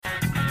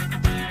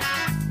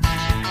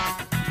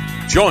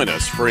Join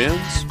us,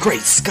 friends.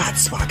 Great Scott,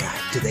 Spa Guy.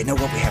 Do they know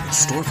what we have in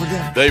store for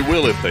them? They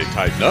will if they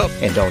tighten up.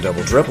 And don't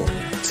double dribble.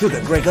 To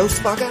the Grey Ghost,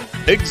 Spa Guy?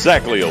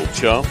 Exactly, old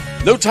chum.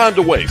 No time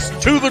to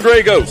waste. To the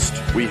Grey Ghost.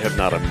 We have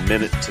not a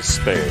minute to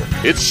spare.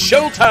 It's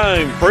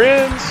showtime,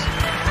 friends.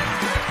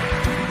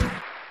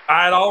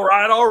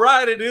 All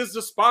right. It is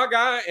the Spa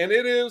Guy, and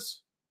it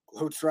is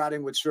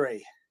Globetrotting with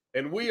Trey.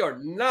 And we are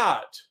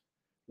not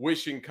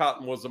wishing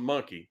cotton was a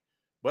monkey.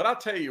 But I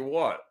tell you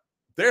what,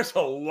 there's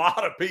a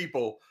lot of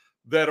people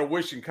that are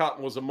wishing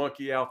cotton was a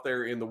monkey out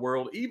there in the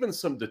world, even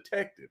some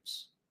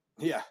detectives.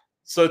 Yeah.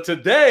 So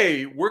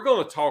today we're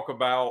going to talk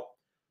about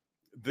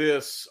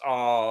this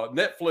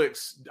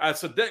Netflix.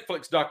 It's a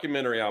Netflix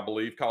documentary, I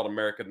believe, called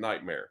American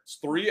Nightmare. It's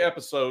 3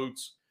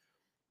 episodes.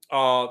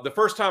 The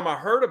first time I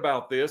heard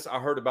about this, I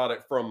heard about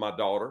it from my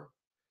daughter,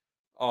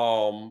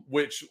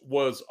 which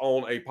was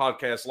on a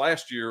podcast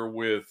last year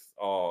with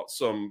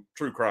some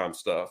true crime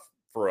stuff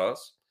for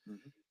us.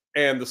 Mm-hmm.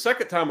 And the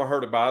second time I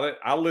heard about it,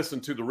 I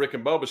listened to the Rick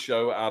and Bubba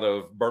show out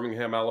of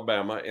Birmingham,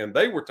 Alabama, and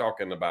they were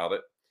talking about it.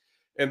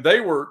 And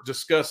they were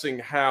discussing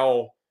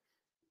how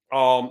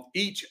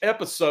each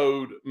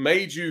episode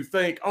made you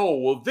think, oh,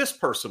 well, this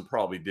person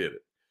probably did it.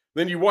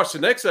 Then you watch the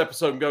next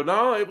episode and go,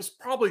 no, it was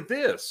probably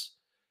this.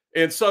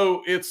 And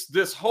so it's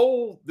this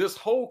whole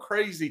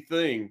crazy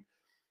thing.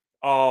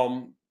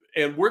 And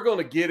we're going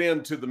to get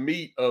into the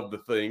meat of the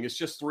thing. It's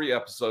just 3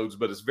 episodes,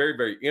 but it's very,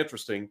 very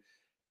interesting.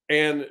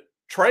 And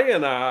Trey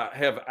and I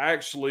have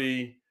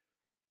actually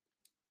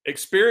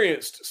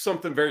experienced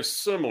something very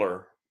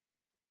similar.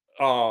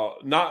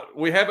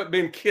 We haven't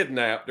been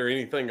kidnapped or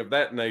anything of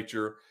that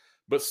nature,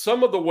 but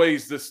some of the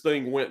ways this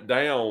thing went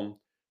down,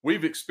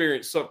 we've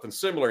experienced something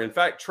similar. In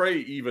fact, Trey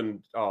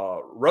even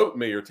wrote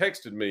me or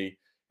texted me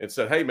and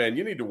said, hey, man,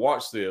 you need to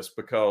watch this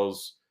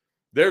because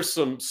there's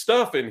some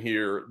stuff in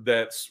here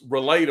that's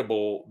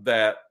relatable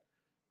that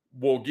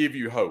will give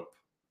you hope.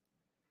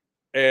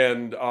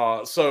 And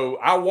so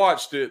I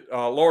watched it.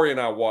 Lori and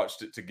I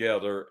watched it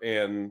together,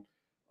 and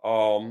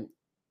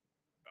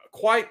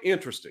quite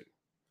interesting.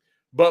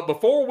 But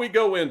before we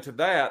go into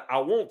that, I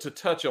want to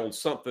touch on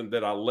something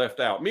that I left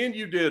out. Me and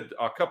you did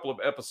a couple of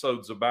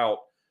episodes about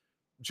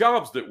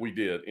jobs that we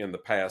did in the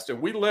past, and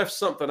we left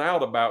something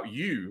out about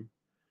you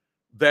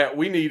that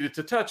we needed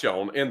to touch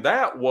on, and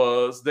that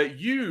was that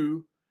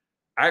you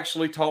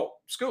actually taught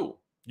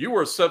school. You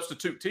were a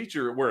substitute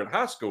teacher. We're in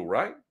high school,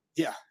 right?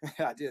 Yeah,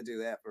 I did do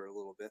that for a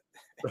little bit.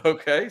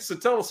 Okay, so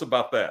tell us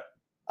about that.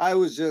 I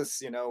was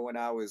just, when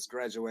I was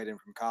graduating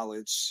from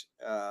college,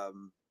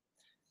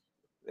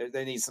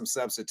 they need some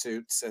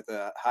substitutes at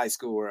the high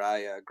school where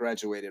I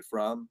graduated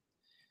from.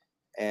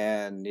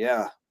 And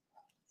yeah,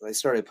 they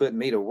started putting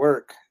me to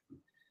work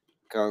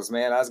because,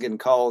 man, I was getting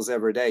calls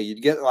every day.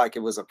 You'd get like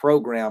it was a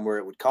program where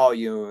it would call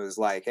you and it was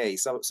like, hey,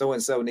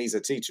 so-and-so needs a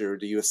teacher.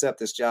 Do you accept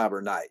this job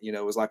or not?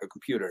 It was like a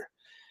computer.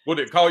 Would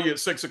it call you at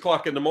 6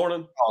 o'clock in the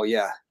morning? Oh,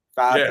 yeah.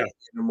 5 in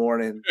the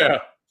morning. Yeah.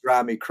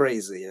 Drive me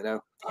crazy,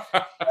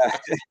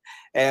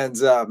 And,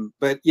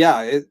 but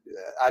yeah,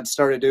 I'd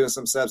started doing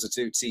some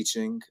substitute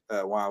teaching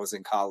while I was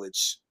in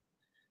college,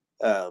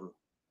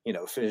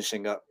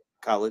 finishing up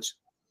college.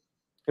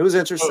 It was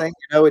interesting.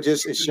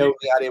 It showed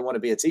me I didn't want to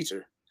be a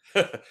teacher.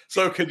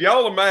 So could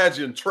y'all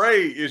imagine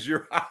Trey is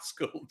your high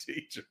school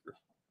teacher?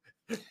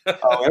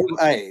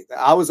 Hey,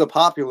 I was a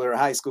popular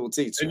high school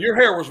teacher. And your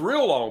hair was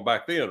real long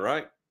back then,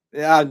 right?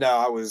 Yeah, no,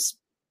 I was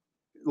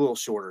a little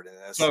shorter than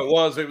this. So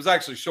it was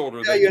actually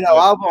shorter. Yeah,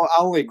 I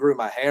only grew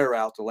my hair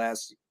out the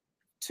last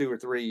 2 or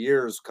 3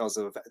 years because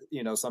of,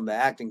 some of the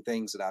acting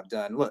things that I've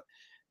done. Look,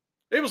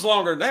 it was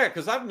longer than that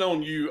because I've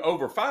known you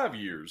over 5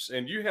 years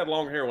and you had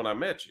long hair when I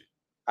met you.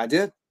 I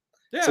did?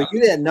 Yeah. So you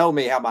didn't know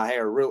me how my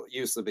hair really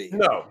used to be?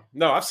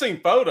 No, I've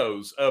seen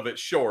photos of it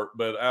short,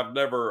 but I've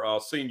never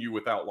seen you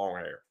without long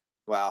hair.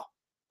 Wow.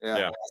 Yeah.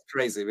 That's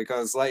crazy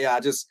because I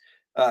just,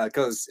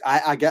 because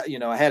I got,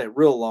 I had it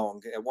real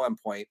long at one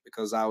point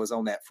because I was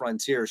on that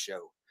Frontier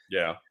show.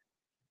 Yeah.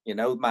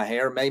 My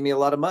hair made me a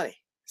lot of money.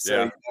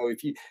 So,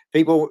 if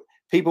people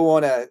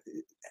want to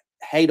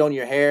hate on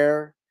your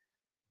hair,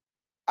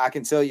 I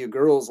can tell you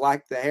girls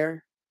like the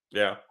hair.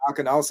 Yeah. I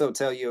can also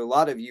tell you a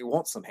lot of you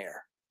want some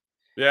hair.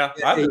 Yeah.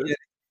 I do.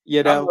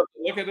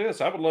 Look at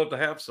this. I would love to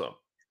have some.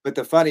 But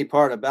the funny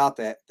part about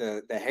that,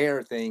 the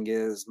hair thing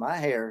is my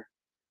hair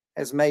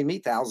has made me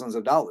thousands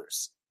of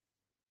dollars.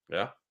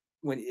 Yeah.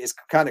 When it's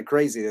kind of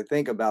crazy to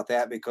think about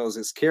that because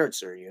it's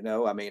character,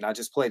 I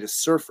just played a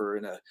surfer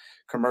in a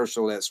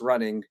commercial that's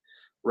running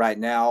right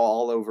now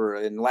all over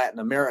in Latin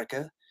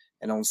America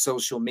and on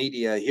social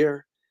media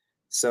here.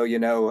 So,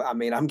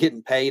 I'm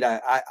getting paid.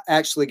 I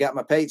actually got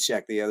my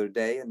paycheck the other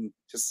day and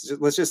just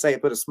let's just say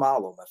it put a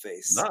smile on my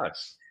face.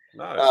 Nice.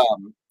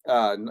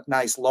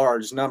 Nice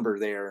large number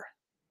there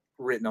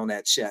written on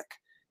that check.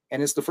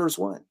 And it's the first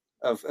one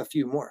of a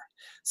few more.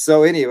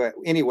 So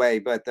anyway,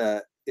 but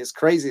it's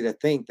crazy to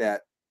think that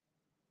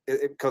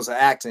because of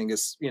acting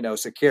is,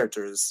 it's a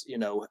character is,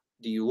 do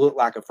you look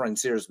like a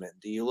frontiersman?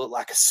 Do you look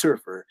like a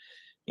surfer?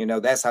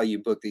 That's how you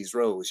book these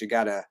roles.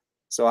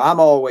 So I'm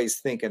always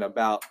thinking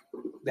about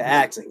the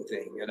acting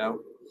thing,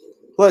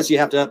 Plus, you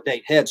have to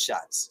update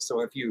headshots.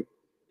 So if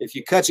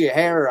you cut your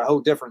hair a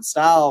whole different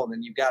style,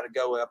 then you've got to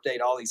go update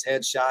all these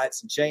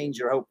headshots and change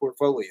your whole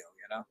portfolio.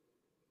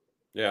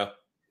 Yeah,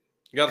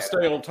 you got to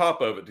stay on top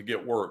of it to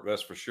get work.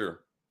 That's for sure.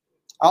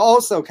 I'm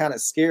also kind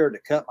of scared to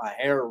cut my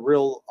hair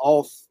real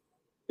off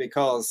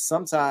because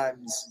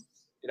sometimes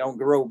it don't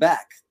grow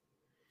back.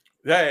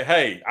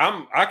 Hey,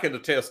 I can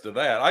attest to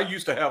that. I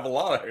used to have a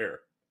lot of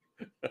hair.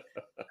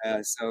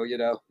 So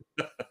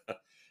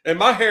and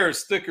my hair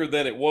is thicker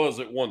than it was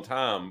at one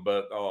time,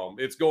 but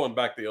it's going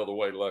back the other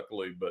way,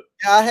 luckily. But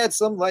yeah, I had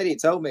some lady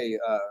told me,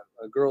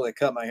 a girl that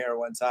cut my hair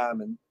one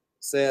time and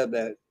said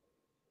that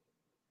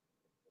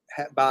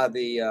by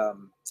the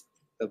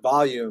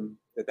volume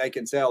that they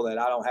can tell that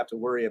I don't have to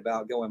worry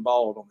about going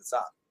bald on the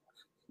top.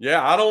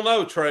 Yeah, I don't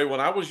know, Trey. When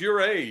I was your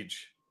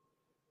age,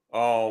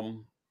 I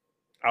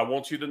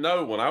want you to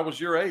know, when I was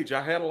your age,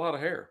 I had a lot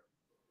of hair.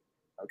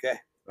 Okay.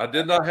 I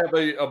did not have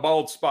a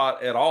bald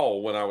spot at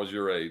all when I was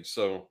your age.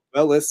 So,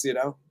 well, let's,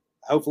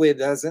 hopefully it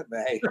doesn't, but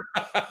hey.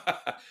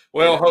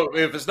 Well,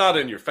 if it's not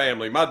in your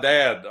family, my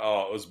dad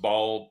was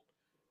bald,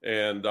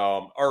 and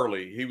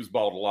early. He was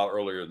bald a lot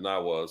earlier than I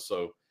was.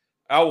 So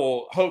I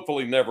will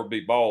hopefully never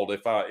be bald.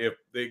 If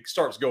it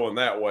starts going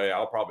that way,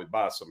 I'll probably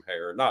buy some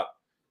hair, not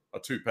a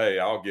toupee.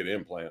 I'll get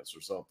implants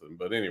or something.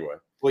 But anyway.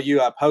 Will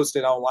you post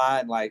it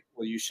online? Like,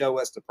 will you show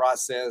us the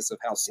process of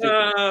how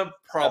stupid?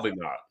 Probably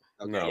not.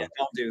 Okay, no, yeah,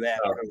 don't do that.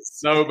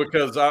 No,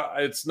 because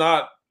it's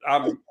not.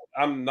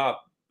 I'm not.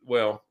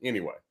 Well,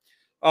 anyway.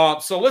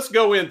 So let's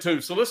go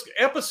into.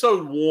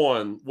 Episode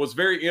 1 was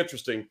very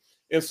interesting,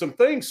 and some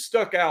things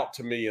stuck out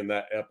to me in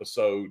that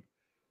episode.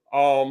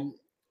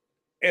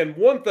 And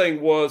one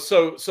thing was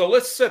so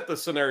let's set the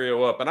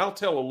scenario up, and I'll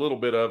tell a little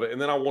bit of it,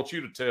 and then I want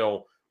you to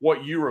tell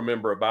what you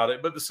remember about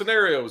it. But the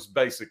scenario is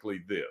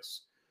basically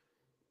this.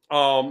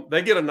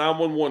 They get a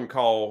 911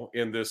 call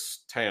in this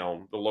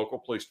town, the local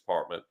police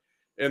department,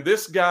 and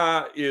this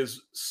guy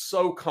is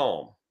so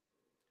calm.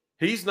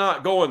 He's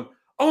not going,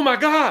 "Oh my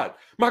God,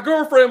 my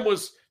girlfriend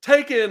was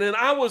taken and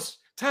I was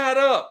tied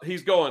up."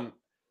 He's going,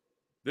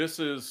 "This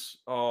is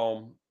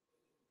what?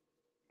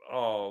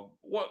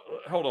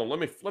 Hold on,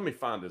 let me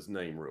find his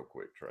name real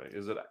quick, Trey.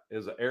 Is it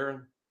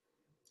Aaron?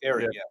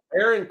 Aaron, yeah.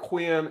 Aaron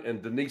Quinn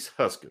and Denise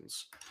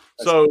Huskins."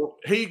 So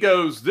he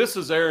goes, "This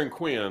is Aaron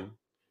Quinn,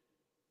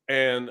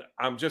 and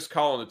I'm just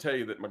calling to tell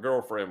you that my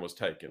girlfriend was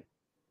taken."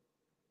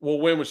 "Well,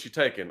 when was she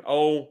taken?"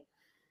 "Oh,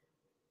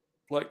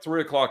 like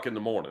 3 o'clock in the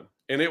morning."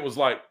 And it was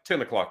like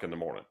 10 o'clock in the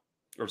morning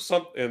or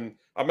something. And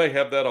I may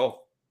have that off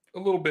a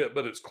little bit,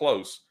 but it's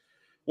close.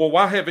 "Well,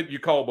 why haven't you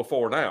called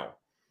before now?"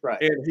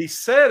 Right. And he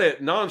said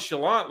it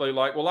nonchalantly,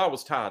 like, "Well, I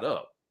was tied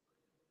up."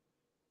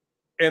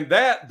 And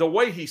that, the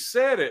way he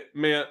said it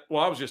meant,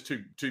 well, I was just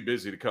too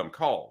busy to come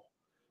call.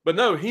 But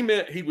no, he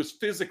meant he was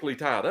physically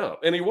tied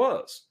up, and he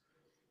was.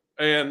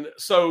 And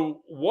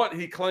so what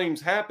he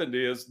claims happened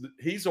is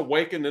he's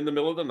awakened in the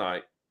middle of the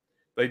night.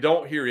 They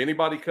don't hear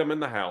anybody come in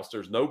the house.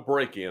 There's no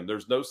break-in.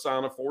 There's no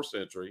sign of forced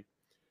entry.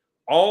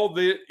 All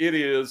that it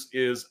is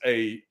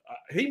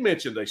he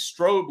mentioned a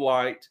strobe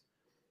light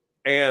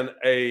and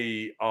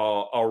a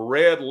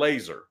red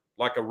laser,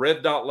 like a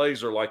red dot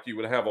laser like you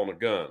would have on a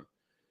gun.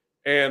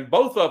 And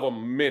both of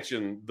them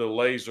mentioned the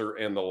laser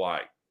and the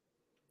light.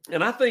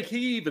 And I think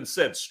he even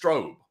said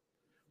strobe,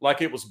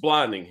 like it was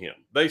blinding him.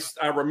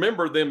 I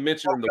remember them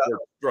mentioning the word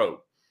strobe.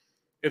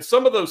 And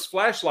some of those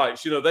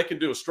flashlights, they can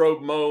do a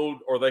strobe mode,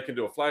 or they can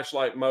do a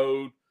flashlight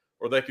mode,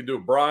 or they can do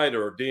a bright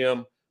or a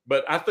dim.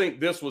 But I think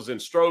this was in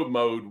strobe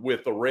mode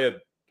with the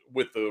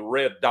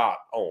red dot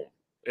on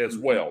as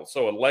well.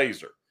 So a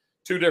laser,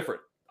 2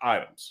 different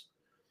items.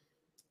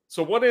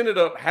 So what ended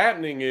up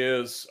happening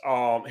is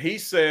he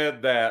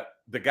said that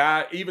the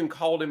guy even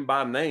called him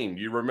by name.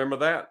 You remember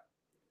that?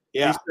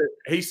 Yeah.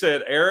 He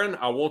said, "Aaron,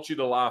 I want you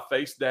to lie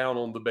face down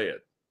on the bed."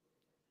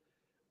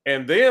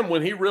 And then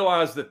when he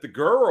realized that the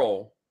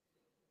girl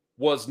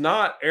was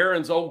not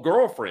Aaron's old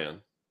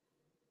girlfriend,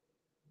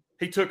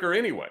 he took her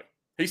anyway.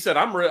 He said,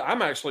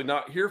 I'm actually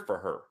not here for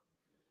her.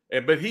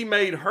 But he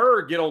made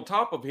her get on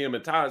top of him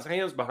and tie his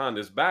hands behind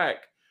his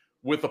back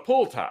with a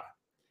pull tie.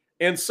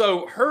 And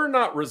so her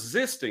not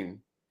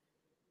resisting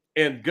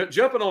and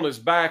jumping on his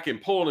back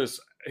and pulling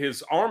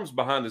his arms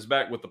behind his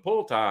back with the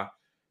pull tie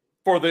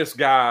for this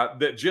guy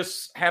that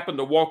just happened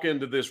to walk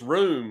into this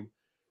room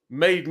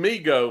made me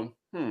go,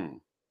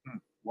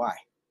 why?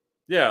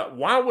 Yeah,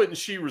 why wouldn't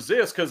she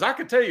resist? Because I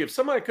could tell you, if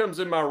somebody comes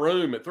in my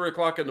room at 3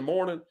 o'clock in the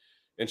morning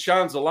and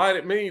shines a light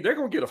at me, they're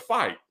going to get a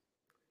fight.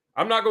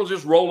 I'm not going to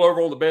just roll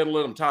over on the bed and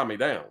let them tie me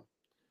down.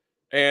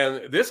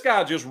 And this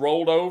guy just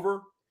rolled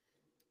over.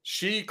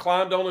 She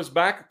climbed on his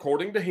back,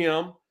 according to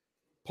him,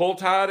 pull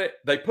tied it.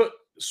 They put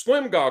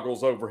swim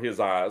goggles over his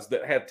eyes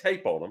that had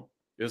tape on them,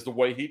 is the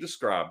way he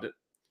described it.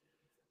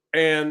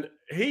 And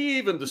he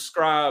even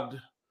described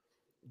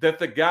that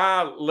the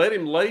guy let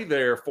him lay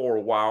there for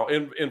a while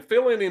and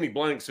fill in any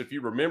blanks if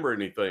you remember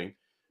anything.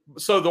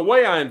 So the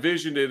way I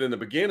envisioned it in the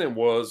beginning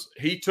was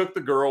he took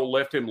the girl,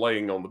 left him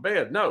laying on the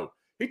bed. No,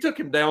 he took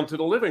him down to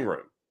the living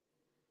room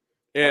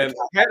and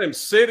had him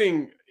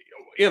sitting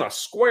in a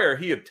square.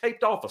 He had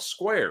taped off a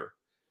square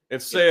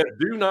and said,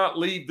 "Do not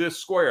leave this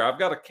square. I've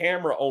got a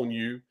camera on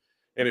you.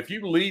 And if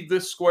you leave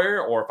this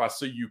square, or if I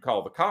see you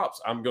call the cops,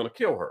 I'm going to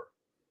kill her."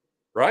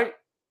 Right?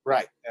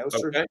 Right. That was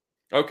true.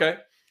 Okay.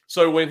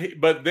 So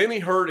but then he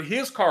heard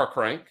his car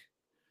crank,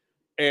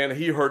 and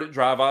he heard it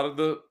drive out of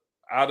the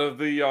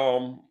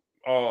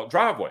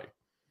driveway,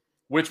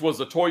 which was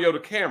a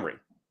Toyota Camry.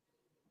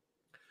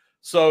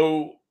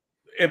 So,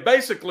 and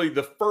basically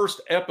the first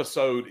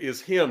episode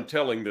is him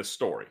telling this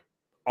story,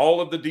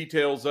 all of the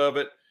details of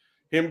it,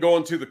 him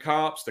going to the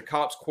cops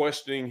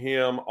questioning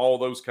him, all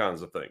those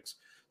kinds of things.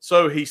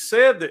 So he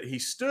said that he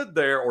stood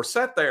there or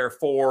sat there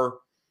for,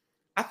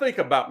 I think,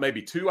 about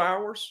maybe 2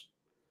 hours.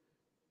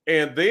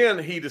 And then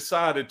he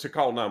decided to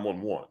call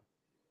 911.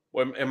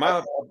 Well, am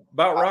I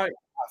about right?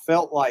 I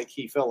felt like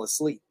he fell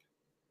asleep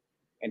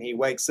and he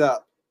wakes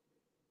up.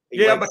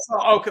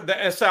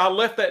 So I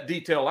left that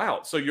detail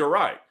out. So you're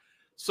right.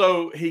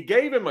 So he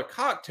gave him a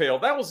cocktail.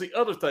 That was the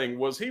other thing,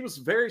 was he was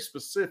very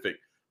specific.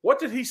 What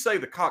did he say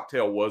the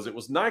cocktail was? It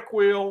was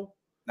NyQuil.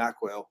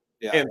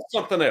 Yeah. And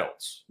something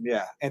else.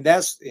 Yeah. And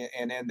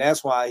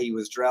that's why he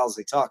was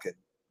drowsy talking.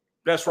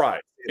 That's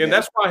right. And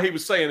that's why he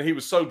was saying he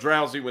was so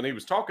drowsy when he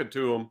was talking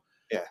to him.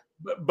 Yeah.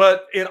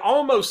 But it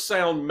almost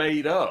sounded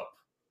made up.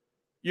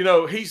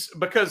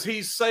 Because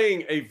he's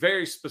saying a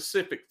very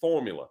specific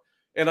formula.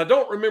 And I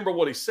don't remember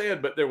what he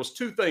said, but there was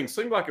two things.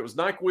 Seemed like it was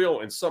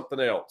NyQuil and something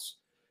else.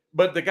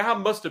 But the guy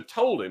must have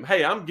told him,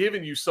 "Hey, I'm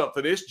giving you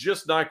something. It's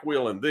just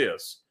NyQuil and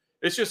this.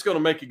 It's just going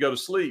to make you go to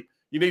sleep.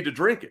 You need to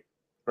drink it."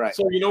 Right.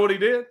 So you know what he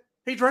did?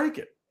 He drank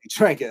it.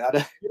 You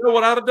know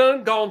what I'd have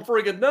done? Gone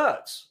friggin'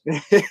 nuts.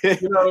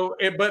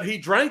 But he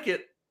drank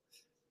it.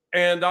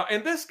 And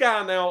this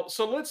guy now,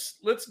 so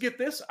let's get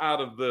this out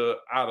of the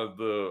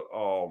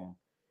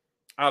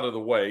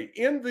way.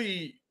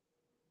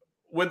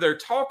 When they're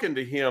talking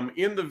to him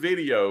in the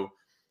video,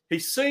 he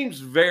seems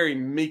very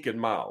meek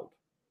and mild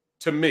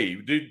to me.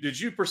 Did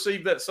you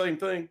perceive that same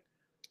thing?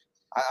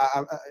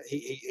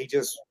 He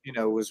just,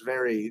 was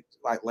very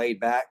like laid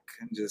back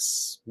and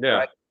just. Yeah.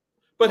 Right,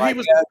 but he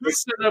was the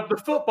captain of the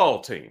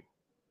football team.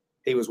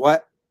 He was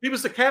what? He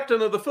was the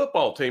captain of the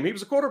football team. He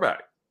was a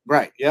quarterback.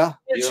 Right. Yeah.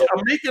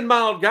 A meek and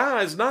mild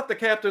guy is not the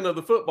captain of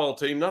the football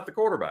team, not the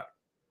quarterback.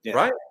 Yeah.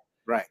 Right.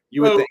 Right.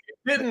 You would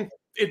think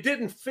it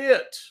didn't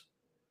fit.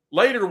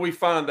 Later, we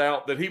find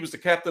out that he was the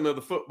captain of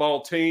the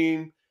football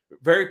team,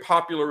 very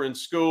popular in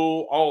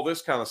school, all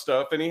this kind of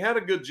stuff. And he had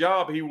a good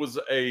job. He was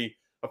a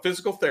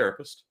physical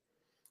therapist.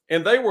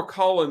 And they were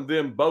calling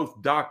them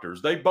both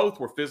doctors. They both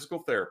were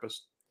physical therapists.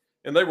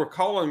 And they were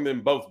calling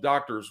them both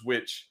doctors,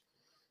 which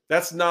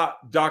that's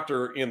not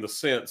doctor in the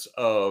sense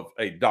of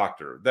a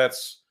doctor.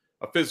 That's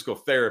a physical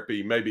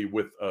therapy, maybe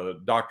with a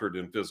doctorate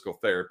in physical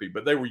therapy.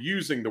 But they were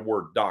using the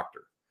word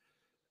doctor.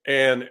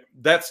 And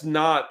that's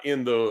not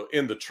in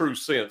the true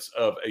sense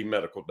of a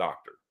medical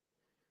doctor.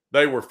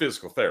 They were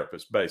physical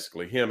therapists,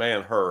 basically, him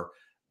and her.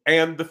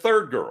 And the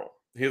third girl,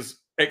 his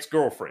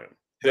ex-girlfriend.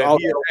 That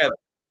he had.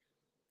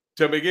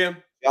 Tell me again?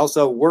 He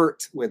also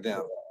worked with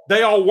them.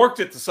 They all worked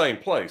at the same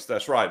place.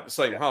 That's right, the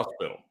same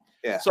hospital.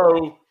 Yeah.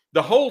 So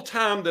the whole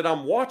time that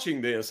I'm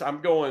watching this,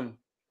 I'm going,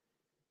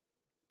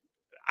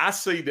 I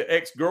see the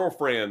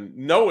ex-girlfriend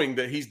knowing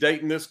that he's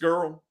dating this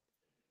girl,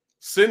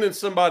 sending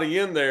somebody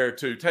in there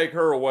to take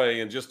her away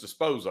and just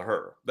dispose of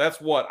her.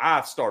 That's what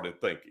I started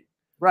thinking.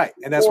 Right.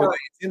 And that's what they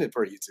intended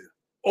for you to.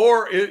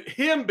 Or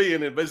him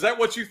being in. Is that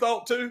what you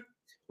thought too?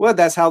 Well,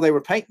 that's how they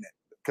were painting it.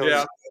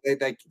 Yeah.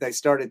 They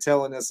started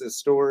telling us this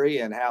story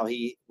and how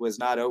he was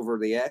not over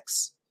the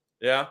ex.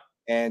 Yeah.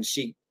 And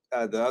she,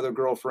 the other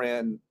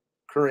girlfriend,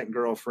 current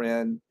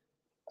girlfriend,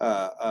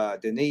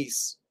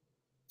 Denise,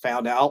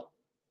 found out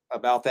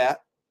about that.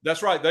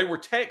 That's right. They were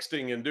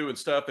texting and doing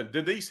stuff, and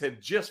Denise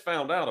had just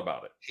found out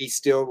about it. He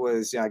still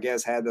was, I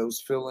guess, had those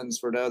feelings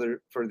for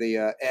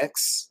the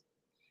ex,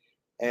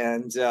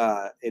 and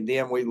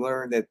then we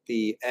learned that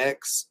the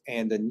ex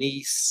and the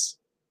niece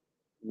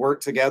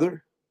work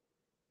together.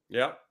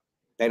 Yeah,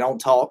 they don't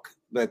talk,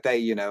 but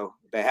they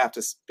have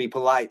to be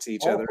polite to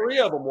each other. All three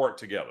of them work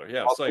together.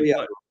 Yeah, same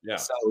place.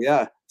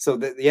 Yeah. So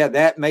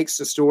that makes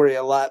the story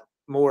a lot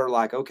more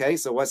like, okay,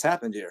 so what's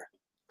happened here?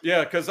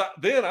 Yeah, because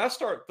then I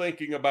start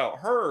thinking about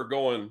her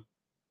going,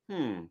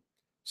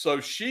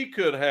 so she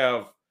could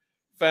have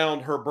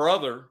found her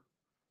brother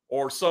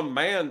or some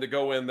man to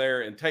go in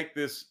there and take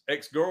this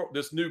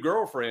new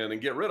girlfriend and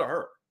get rid of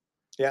her.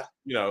 Yeah.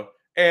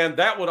 And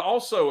that would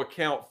also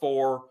account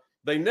for,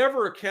 they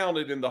never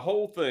accounted in the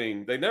whole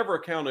thing, they never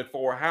accounted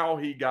for how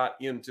he got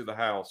into the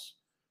house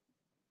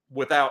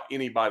without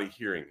anybody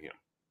hearing him.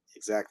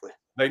 Exactly.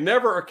 They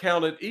never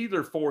accounted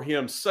either for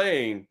him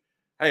saying,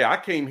 "Hey, I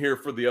came here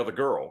for the other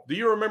girl." Do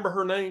you remember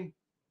her name?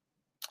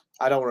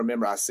 I don't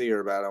remember. I see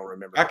her, but I don't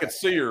remember. I could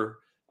see her.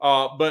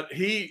 But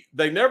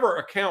they never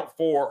account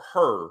for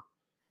her.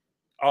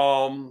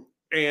 And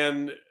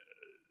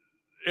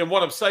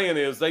what I'm saying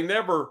is they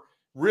never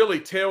really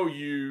tell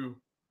you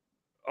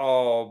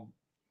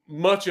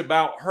much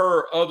about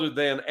her other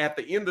than at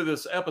the end of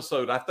this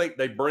episode, I think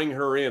they bring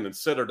her in and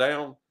sit her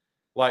down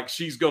like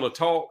she's going to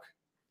talk,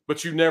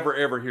 but you never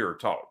ever hear her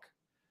talk.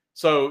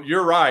 So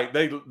you're right.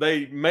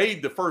 They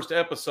made the first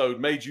episode,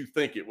 made you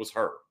think it was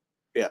her.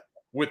 Yeah.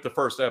 With the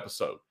first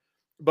episode.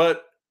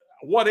 But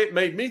what it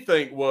made me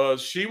think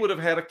was she would have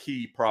had a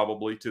key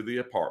probably to the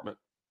apartment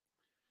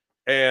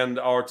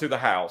or to the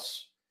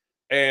house.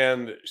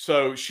 And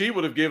so she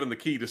would have given the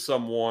key to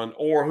someone,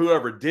 or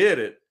whoever did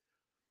it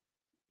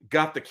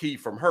got the key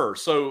from her.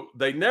 So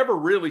they never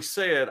really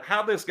said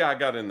how this guy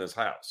got in this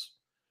house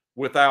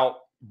without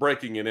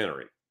breaking and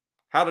entering.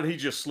 How did he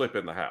just slip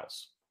in the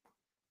house?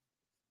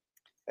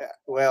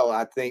 Well,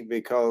 I think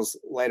because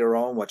later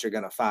on, what you're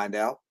going to find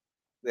out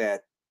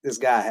that this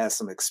guy has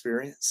some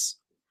experience.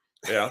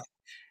 Yeah.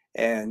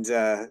 And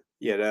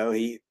you know,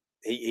 he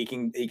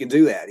can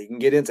do that. He can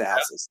get into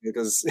houses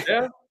because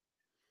yeah.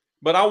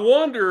 But I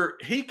wonder,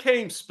 he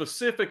came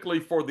specifically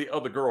for the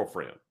other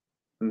girlfriend.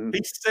 Mhm.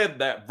 He said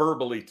that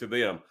verbally to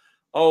them.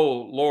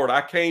 Oh Lord,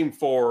 I came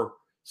for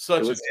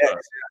such and such.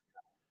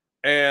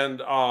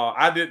 And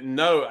I didn't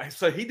know.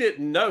 So he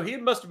didn't know. He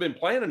must have been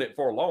planning it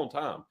for a long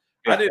time.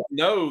 Yeah. I didn't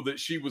know that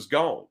she was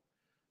gone.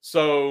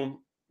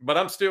 So, but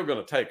I'm still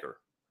going to take her,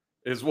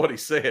 is what he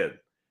said,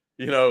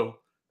 you know.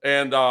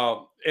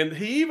 And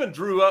he even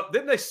drew up,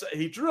 didn't they say,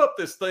 he drew up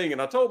this thing,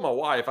 and I told my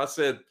wife, I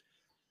said,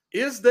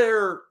 is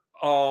there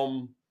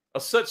a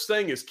such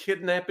thing as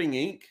Kidnapping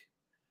Inc.?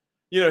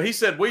 You know, he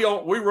said, we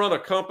run a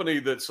company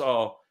that's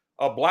a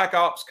black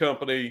ops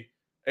company,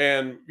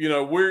 and you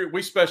know,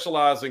 we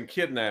specialize in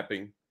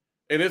kidnapping,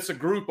 and it's a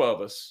group of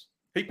us.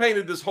 He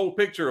painted this whole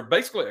picture of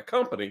basically a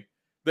company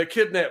that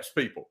kidnaps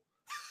people.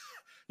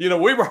 You know,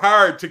 we were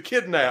hired to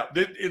kidnap.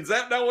 Is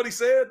that not what he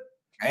said?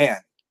 Man,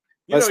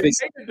 you know, he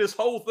painted this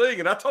whole thing,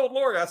 and I told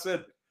Lori, I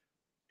said,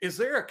 "Is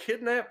there a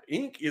Kidnap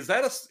Inc.? Is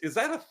that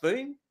a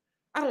thing?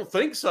 I don't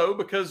think so,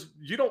 because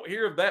you don't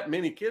hear of that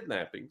many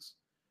kidnappings.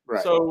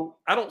 Right. So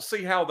I don't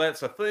see how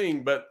that's a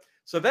thing." But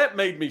so that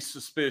made me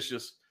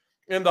suspicious.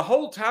 And the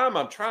whole time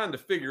I'm trying to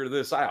figure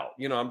this out.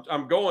 You know,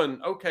 I'm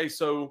going, okay,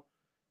 so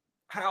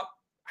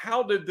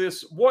how did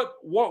this? What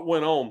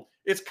went on?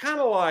 It's kind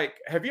of like,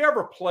 have you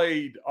ever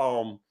played?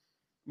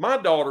 My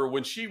daughter,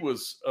 when she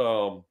was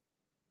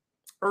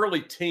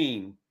early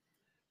teen,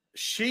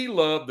 she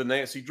loved the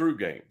Nancy Drew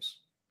games,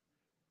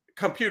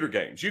 computer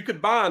games. You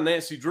could buy a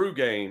Nancy Drew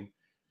game,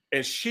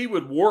 and she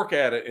would work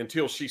at it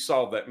until she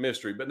solved that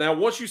mystery. But now,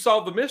 once you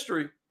solve the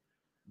mystery,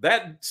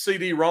 that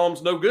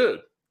CD-ROM's no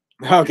good.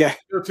 Okay.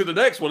 Go to the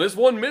next one. It's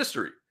one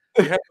mystery.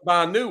 You have to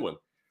buy a new one.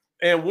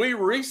 And we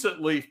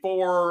recently,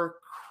 for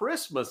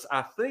Christmas,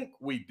 I think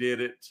we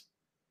did it.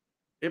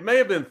 It may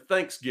have been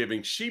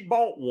Thanksgiving. She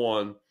bought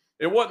one.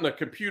 It wasn't a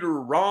computer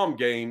ROM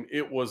game.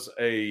 It was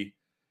a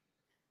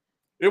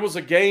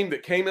game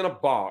that came in a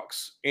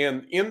box.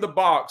 And in the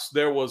box,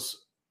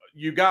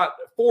 you got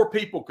 4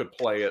 people could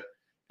play it.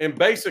 And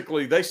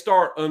basically, they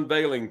start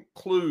unveiling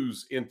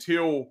clues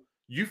until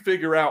you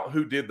figure out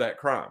who did that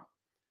crime.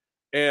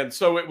 And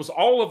so it was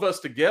all of us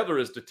together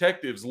as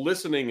detectives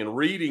listening and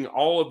reading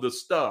all of the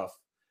stuff.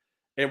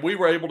 And we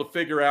were able to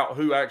figure out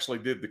who actually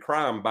did the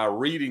crime by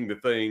reading the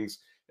things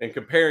and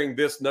comparing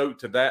this note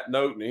to that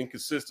note and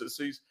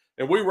inconsistencies.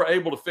 And we were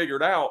able to figure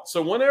it out.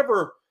 So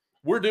whenever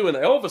we're doing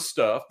Elvis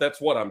stuff, that's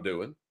what I'm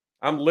doing.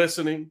 I'm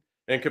listening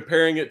and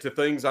comparing it to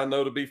things I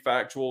know to be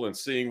factual and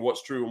seeing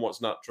what's true and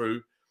what's not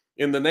true.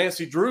 In the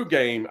Nancy Drew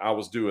game, I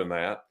was doing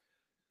that.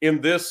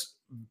 In this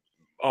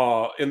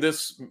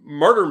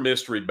murder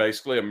mystery,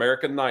 basically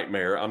American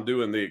Nightmare, I'm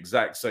doing the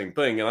exact same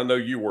thing, and I know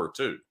you were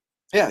too.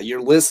 Yeah,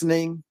 you're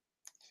listening,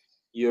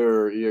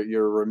 you're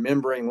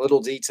remembering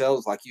little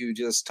details, like you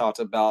just talked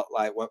about,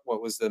 like what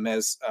was the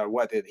mess,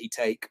 what did he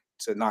take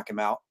to knock him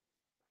out?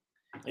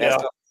 Yeah,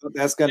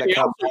 that's going to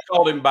come. He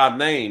called him by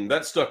name.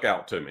 That stuck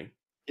out to me.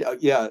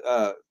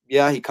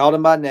 Yeah, he called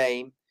him by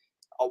name.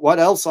 What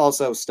else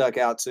also stuck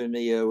out to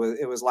me?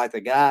 It was like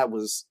the guy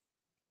was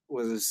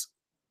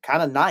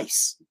kind of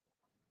nice.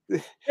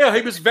 Yeah,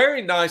 he was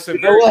very nice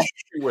and very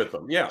with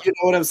them. Yeah, you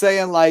know what I'm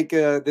saying? Like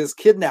this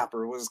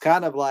kidnapper was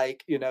kind of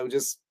like, you know,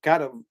 just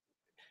kind of.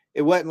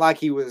 It wasn't like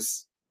he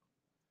was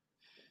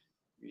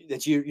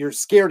that you're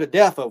scared to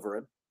death over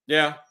him.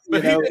 Yeah,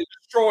 but he didn't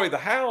destroy the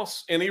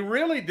house, and he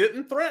really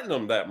didn't threaten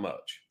them that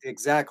much.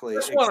 Exactly.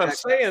 That's what I'm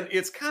saying.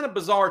 It's kind of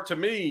bizarre to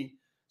me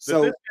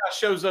that this guy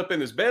shows up in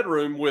his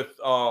bedroom with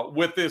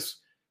this,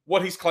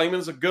 what he's claiming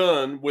is a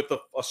gun with a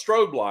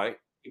strobe light.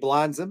 He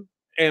blinds him,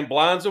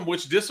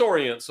 which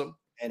disorients him.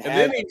 And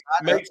then he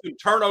makes him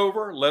turn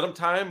over, let him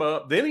tie him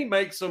up. Then he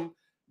makes him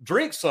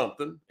drink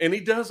something, and he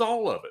does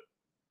all of it.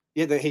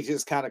 Yeah, he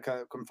just kind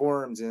of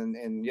conforms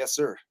and yes,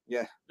 sir.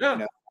 Yeah. Yeah. You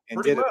know,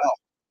 and did it all.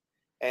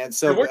 And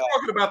so we're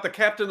talking about the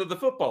captain of the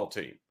football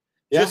team.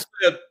 Yeah. Just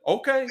said,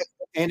 okay.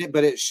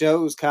 But it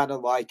shows kind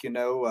of like, you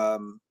know,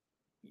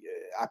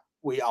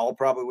 we all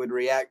probably would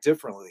react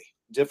differently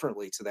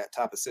to that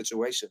type of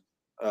situation,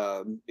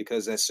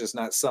 because that's just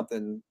not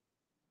something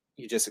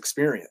you just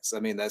experience. I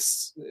mean,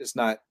 it's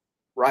not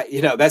right.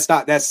 You know,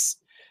 that's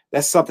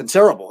something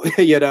terrible,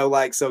 you know,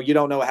 like, so you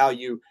don't know how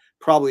you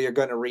probably are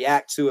going to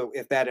react to it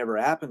if that ever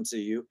happened to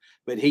you.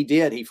 But he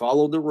did. He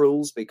followed the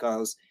rules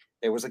because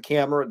there was a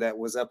camera that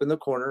was up in the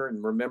corner.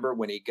 And remember,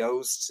 when he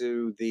goes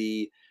to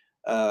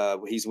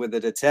he's with the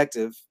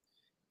detective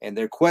and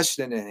they're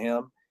questioning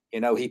him,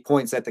 he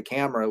points at the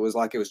camera. It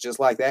was just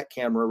like that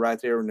camera right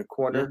there in the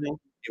corner. Mhm.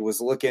 It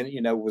was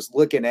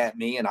looking at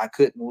me, and I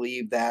couldn't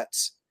leave that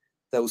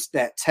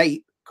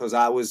tape because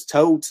I was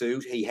told to.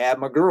 He had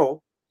my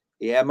girl.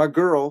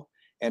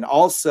 And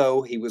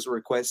also he was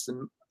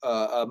requesting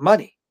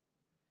money.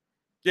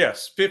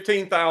 Yes,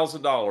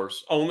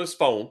 $15,000 on his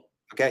phone.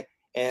 Okay.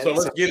 And so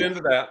let's get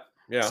into that.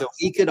 Yeah. So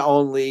he could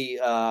only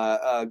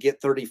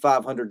get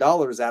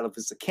 $3,500 out of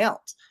his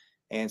account.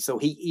 And so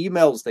he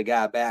emails the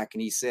guy back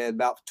and he said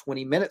about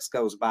 20 minutes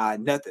goes by,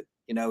 nothing.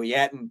 He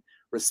hadn't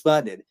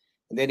responded.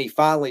 And then he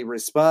finally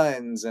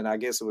responds, and I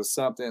guess it was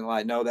something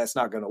like, no, that's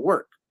not going to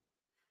work.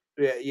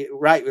 Yeah,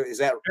 right. Is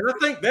that? And I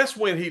think that's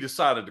when he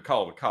decided to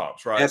call the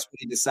cops, right? That's when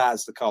he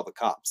decides to call the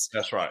cops.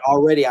 That's right.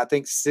 Already, I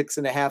think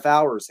 6.5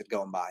 hours had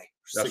gone by.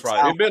 That's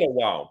right. It'd been a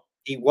while.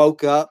 He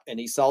woke up and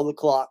he saw the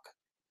clock.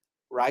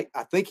 Right.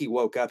 I think he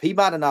woke up. He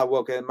might have not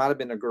woke up. It might have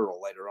been a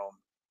girl later on.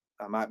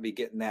 I might be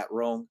getting that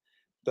wrong.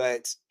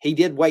 But he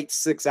did wait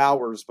 6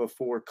 hours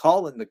before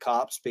calling the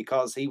cops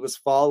because he was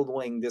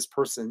following this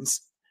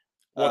person's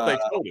what they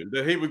told him,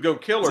 that he would go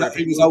kill her.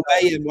 He was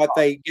obeying what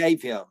they gave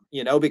him,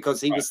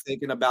 because he was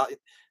thinking about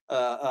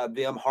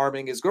them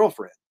harming his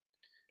girlfriend.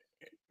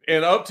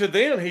 And up to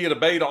then, he had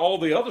obeyed all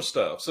the other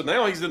stuff. So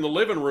now he's in the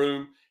living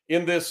room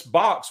in this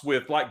box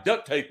with like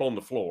duct tape on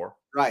the floor.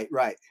 Right.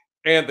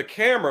 And the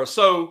camera.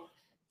 So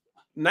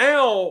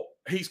now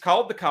he's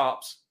called the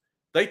cops.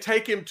 They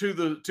take him to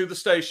the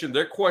station.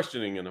 They're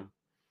questioning him.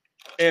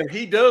 And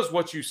he does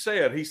what you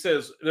said. He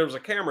says there was a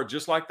camera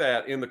just like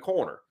that in the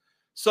corner.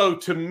 So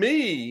to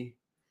me,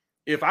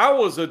 if I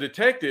was a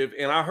detective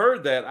and I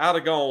heard that, I'd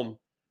have gone,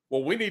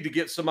 well, we need to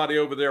get somebody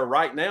over there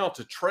right now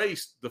to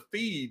trace the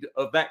feed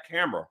of that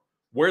camera,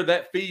 where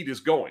that feed is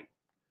going.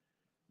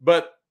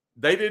 But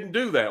they didn't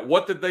do that.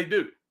 What did they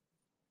do?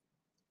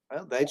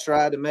 Well, they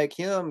tried to make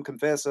him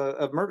confess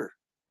a murder.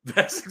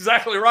 That's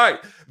exactly right.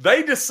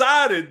 They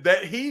decided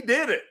that he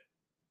did it.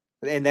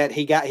 And that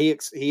he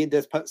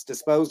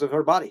disposed of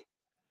her body.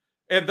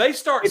 And they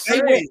start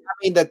saying,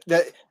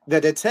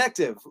 the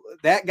detective,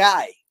 that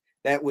guy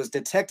that was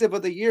Detective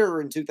of the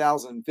Year in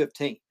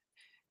 2015.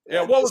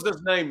 Yeah, what was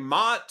his name?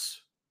 Mott?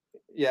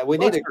 Yeah, we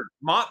Mustard. need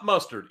Mott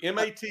Mustard.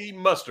 M-A-T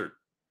Mustard.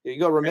 You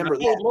go remember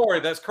that. Lori,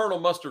 that's Colonel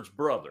Mustard's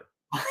brother.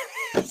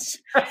 Watch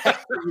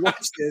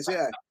this,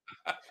 yeah.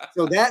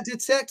 So that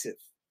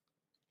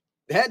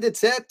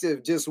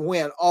detective just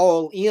went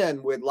all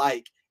in with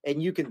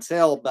and you can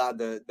tell by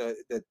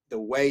the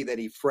way that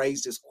he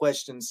phrased his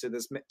questions to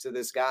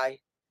this guy,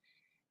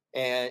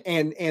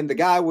 and the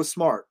guy was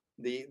smart.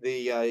 The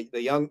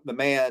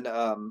man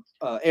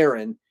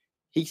Aaron,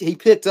 he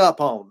picked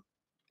up on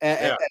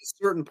at a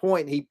certain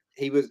point.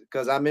 He was,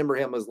 because I remember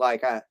him was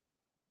like, I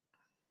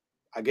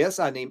guess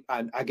I need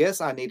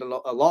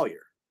a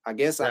lawyer. I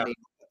guess I need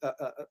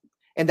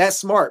and that's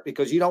smart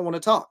because you don't want to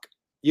talk.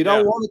 You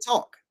don't want to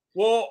talk.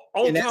 Well,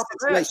 on top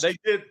of that, they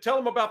did tell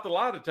him about the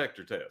lie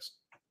detector test.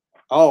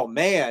 Oh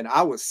man,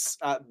 I was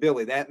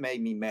Billy. That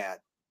made me mad.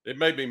 It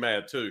made me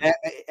mad too.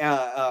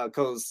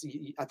 Because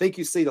I think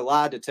you see the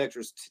lie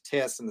detector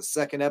test in the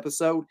second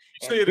episode.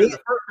 You see it in the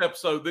first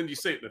episode, then you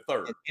see it in the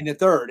third. In the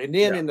third, and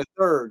then in the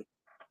third,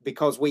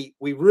 because we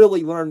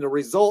really learn the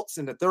results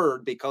in the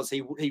third because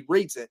he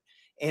reads it,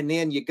 and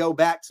then you go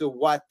back to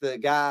what the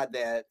guy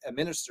that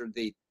administered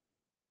the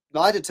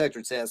lie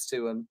detector test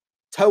to him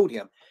told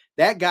him.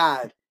 That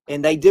guy,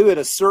 and they do it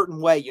a certain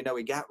way. He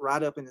got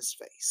right up in his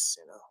face.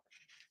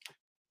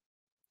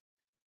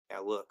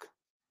 Now look,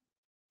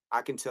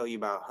 I can tell you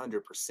about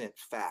 100%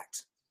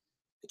 fact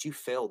that you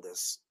failed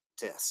this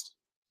test.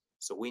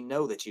 So we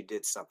know that you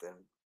did something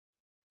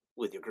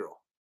with your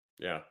girl.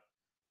 Yeah.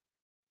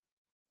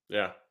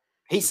 Yeah.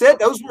 He said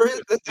those were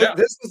his,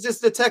 this was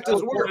just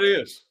detective's word.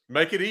 It is.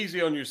 Make it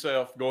easy on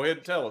yourself. Go ahead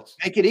and tell us.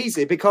 Make it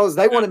easy because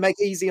they want to make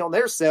it easy on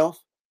their self.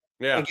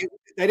 Yeah.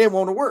 They didn't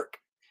want to work.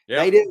 Yeah.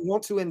 They didn't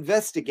want to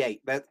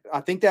investigate. But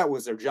I think that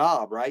was their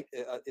job, right?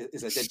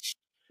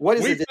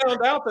 We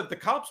found out that the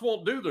cops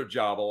won't do their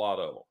job, a lot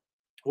of them.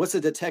 What's a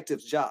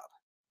detective's job?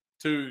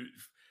 To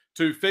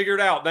figure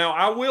it out. Now,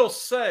 I will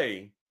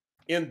say,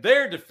 in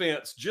their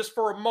defense, just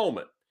for a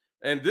moment,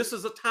 and this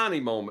is a tiny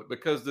moment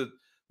because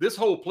this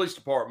whole police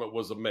department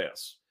was a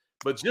mess.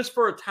 But just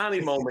for a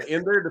tiny moment,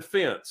 in their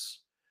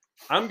defense,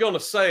 I'm going to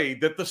say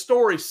that the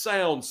story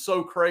sounds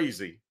so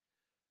crazy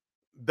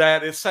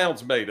that it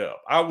sounds made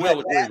up. I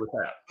will agree with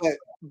that.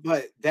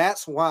 But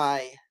that's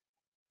why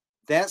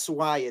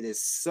it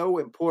is so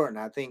important,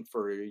 I think,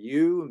 for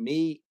you,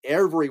 me,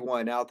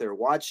 everyone out there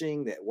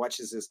watching that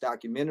watches this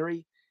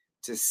documentary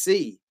to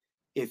see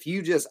if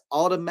you just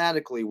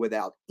automatically,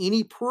 without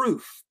any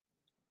proof,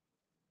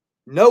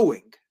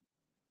 knowing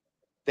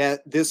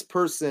that this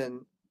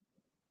person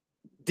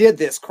did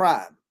this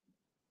crime,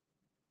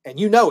 and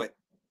you know it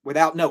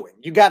without knowing,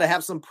 you got to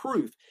have some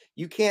proof.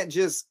 You can't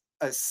just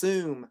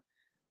assume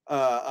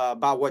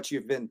by what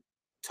you've been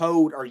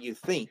told or you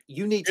think.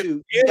 You need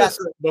to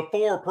innocent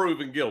before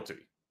proven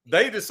guilty.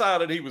 They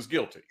decided he was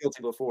guilty.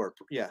 Guilty before.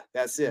 Yeah,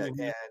 that's it.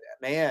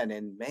 Mm-hmm.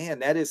 And man,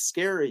 that is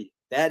scary.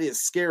 That is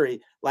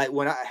scary. Like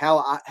when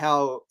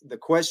how the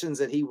questions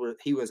that he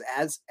was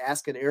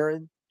asking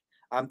Aaron,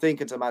 I'm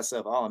thinking to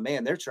myself, oh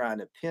man, they're trying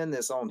to pin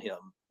this on him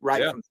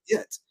right from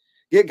the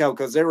get go,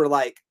 because they were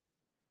like,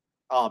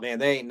 oh man,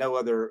 they ain't no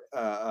other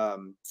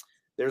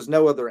there's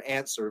no other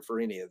answer for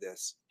any of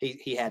this.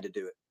 He had to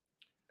do it.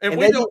 And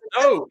we don't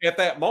know at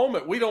that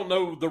moment, we don't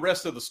know the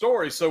rest of the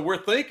story. So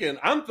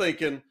I'm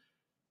thinking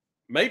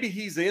maybe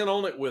he's in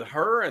on it with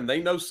her and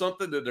they know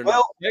something that they're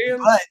not saying.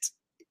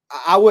 But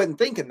I wasn't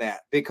thinking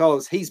that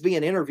because he's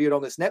being interviewed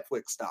on this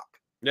Netflix doc.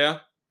 Yeah.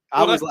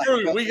 Well, that's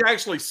true. We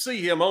actually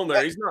see him on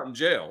there. He's not in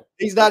jail.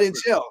 He's not in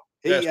jail.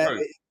 That's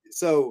true.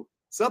 So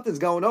something's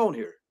going on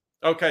here.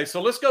 Okay,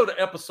 so let's go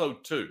to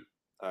episode 2.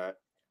 All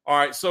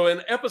right. So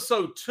in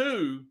episode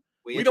 2,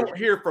 we don't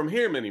hear from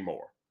him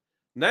anymore.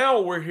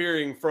 Now we're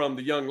hearing from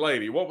the young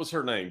lady. What was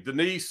her name?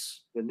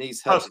 Denise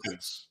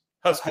Huskins.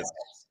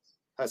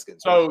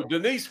 So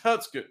Denise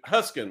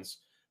Huskins,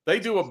 they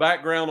do a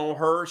background on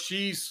her.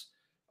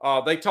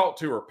 They talk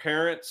to her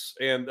parents,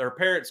 and her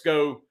parents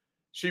go,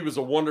 she was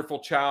a wonderful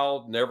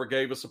child, never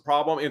gave us a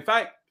problem. In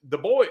fact,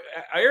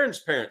 Aaron's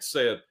parents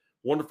said,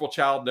 wonderful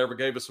child, never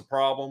gave us a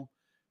problem.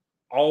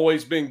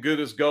 Always been good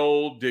as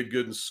gold, did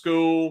good in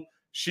school.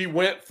 She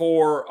went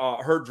for,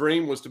 her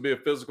dream was to be a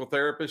physical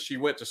therapist. She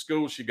went to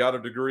school. She got a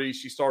degree.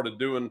 She started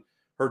doing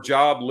her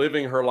job,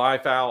 living her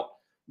life out.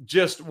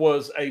 Just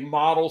was a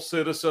model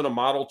citizen, a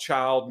model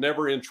child,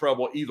 never in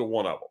trouble, either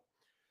one of them.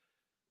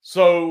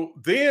 So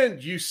then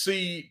you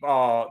see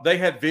they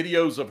had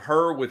videos of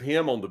her with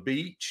him on the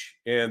beach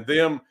and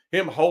him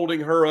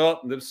holding her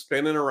up and them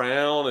spinning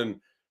around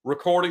and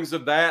recordings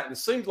of that. And it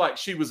seems like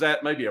she was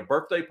at maybe a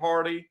birthday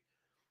party.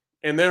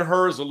 And then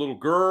her as a little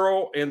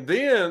girl. And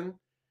then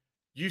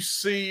you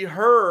see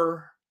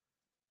a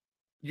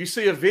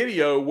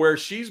video where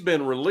she's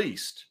been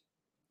released.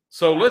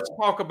 So let's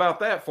talk about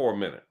that for a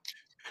minute.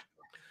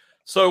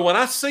 So when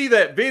I see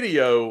that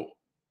video,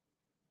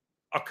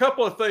 a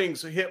couple of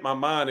things hit my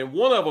mind. And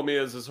one of them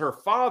is her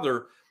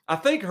father. I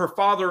think her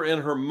father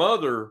and her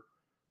mother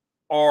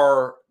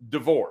are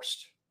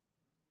divorced.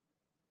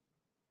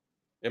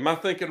 Am I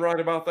thinking right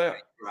about that?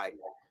 Right.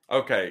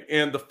 Okay.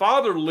 And the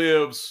father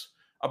lives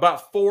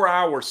about 4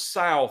 hours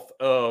south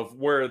of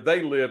where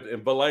they lived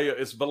in Vallejo.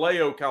 It's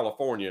Vallejo,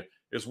 California,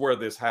 is where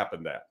this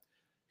happened at.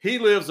 He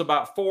lives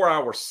about 4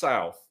 hours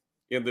south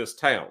in this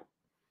town,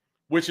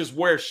 which is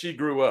where she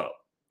grew up.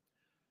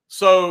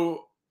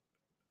 So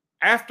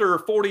after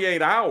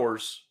 48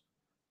 hours,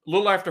 a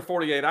little after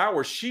 48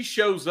 hours, she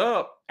shows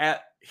up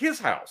at his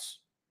house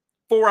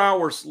 4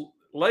 hours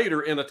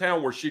later in the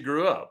town where she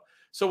grew up.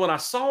 So when I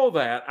saw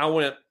that, I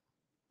went,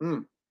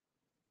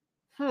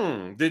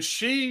 did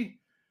she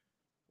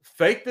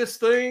fake this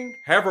thing,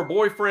 have her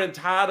boyfriend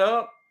tied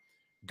up,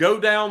 go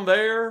down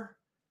there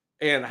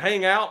and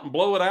hang out and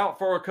blow it out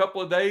for a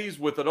couple of days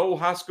with an old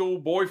high school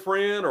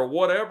boyfriend or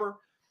whatever?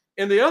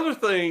 And the other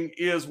thing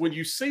is when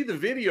you see the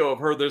video of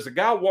her, there's a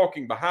guy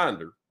walking behind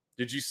her.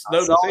 Did you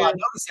notice him? I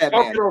noticed that,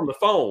 talking on the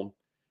phone.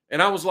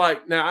 And I was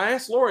like, now I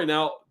asked Lori,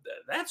 now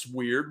that's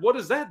weird. What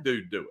is that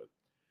dude doing?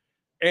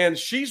 And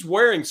she's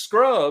wearing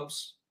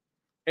scrubs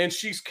and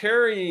she's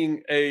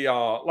carrying a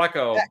pack.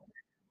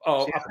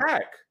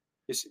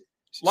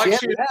 Like she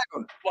had a bag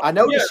on her.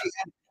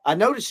 I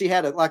noticed she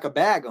had a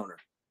bag on her.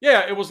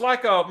 Yeah, it was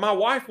like my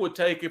wife would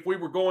take if we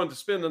were going to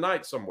spend the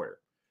night somewhere.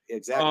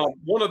 Exactly.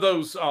 One of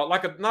those,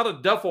 not a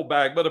duffel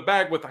bag, but a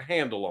bag with a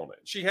handle on it.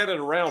 She had it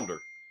around her.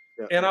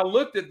 Yeah. And I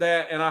looked at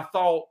that and I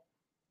thought,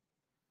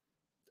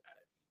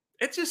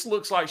 it just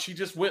looks like she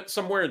just went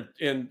somewhere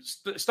and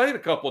stayed a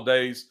couple of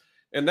days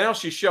and now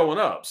she's showing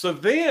up. So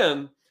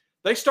then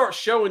they start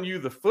showing you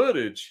the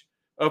footage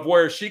of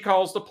where she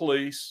calls the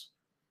police.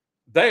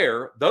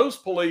 Those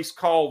police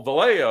call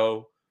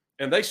Vallejo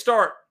and they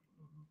start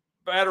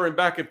battering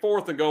back and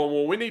forth and going,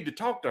 well, we need to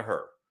talk to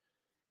her.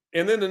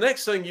 And then the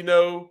next thing you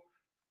know,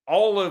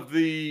 all of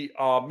the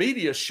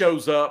media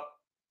shows up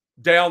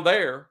down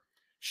there.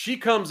 She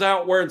comes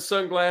out wearing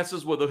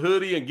sunglasses with a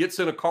hoodie and gets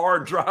in a car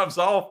and drives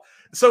off.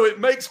 So it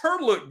makes her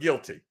look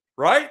guilty,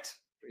 right?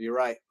 You're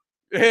right.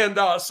 And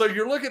so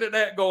you're looking at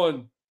that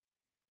going,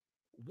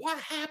 what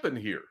happened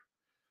here?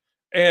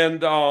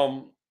 And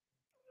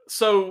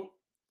so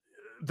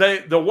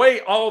the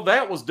way all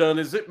that was done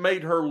is it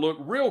made her look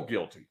real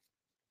guilty.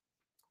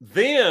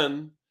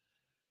 Then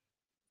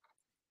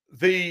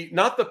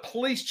not the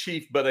police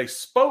chief, but a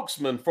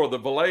spokesman for the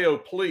Vallejo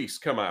police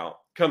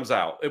comes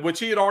out, which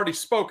he had already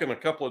spoken a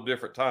couple of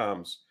different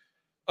times,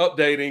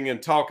 updating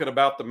and talking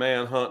about the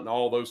manhunt and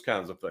all those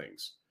kinds of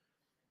things.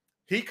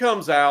 He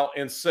comes out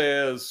and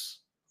says,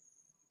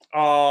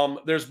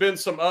 there's been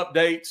some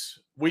updates.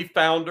 We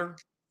found her.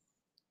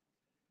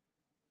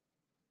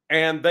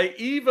 And they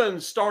even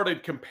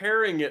started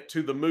comparing it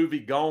to the movie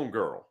Gone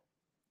Girl,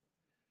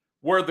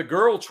 where the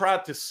girl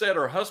tried to set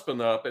her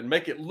husband up and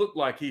make it look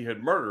like he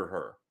had murdered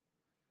her.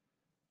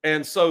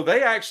 And so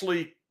they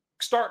actually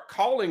start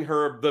calling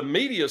her, the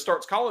media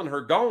starts calling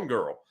her Gone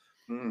Girl.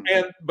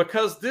 And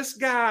because this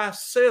guy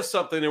says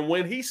something, and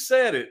when he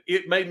said it,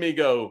 it made me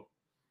go,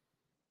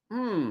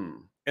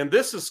 and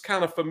this is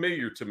kind of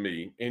familiar to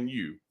me and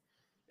you.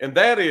 And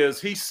that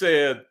is, he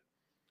said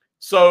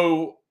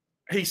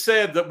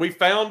that we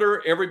found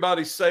her,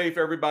 everybody's safe,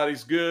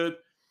 everybody's good.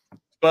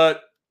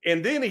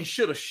 And then he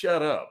should have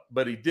shut up,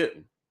 but he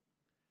didn't.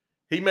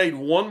 He made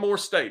one more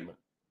statement.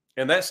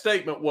 And that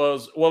statement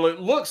was, well, it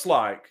looks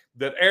like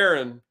that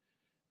Aaron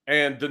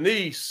and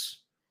Denise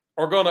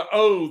are going to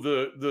owe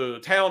the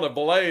town of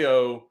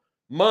Vallejo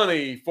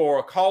money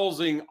for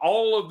causing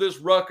all of this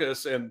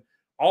ruckus and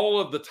all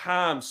of the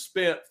time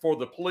spent for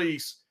the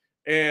police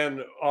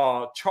and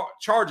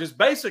charges.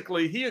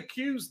 Basically, he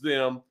accused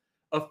them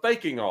of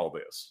faking all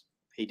this.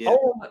 He did.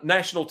 On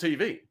national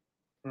TV.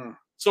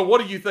 So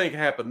what do you think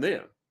happened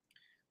then?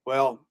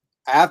 Well,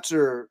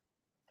 after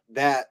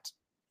that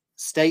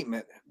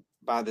statement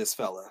by this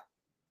fella,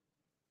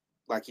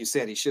 like you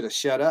said, he should have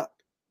shut up.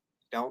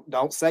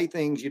 Don't say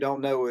things you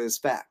don't know is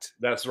fact.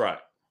 That's right.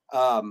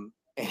 And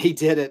he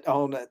did it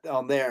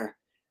on there.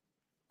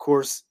 Of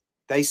course,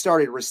 they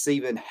started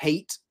receiving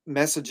hate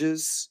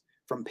messages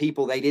from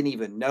people they didn't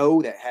even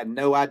know, that had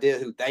no idea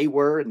who they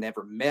were and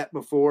never met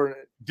before.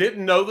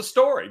 Didn't know the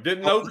story,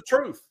 didn't know the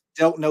truth.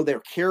 Don't know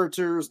their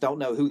characters, don't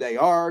know who they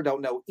are,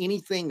 don't know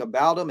anything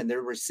about them. And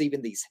they're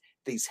receiving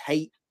these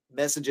hate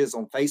messages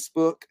on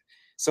Facebook,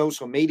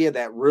 social media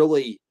that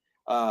really,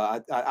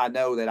 I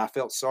know that I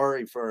felt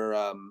sorry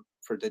for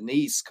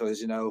Denise,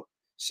 because,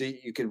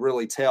 you could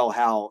really tell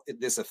how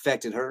this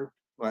affected her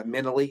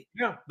mentally.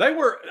 Yeah,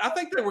 I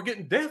think they were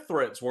getting death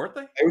threats, weren't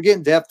they? They were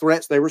getting death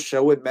threats. They were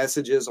showing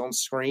messages on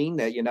screen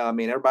that,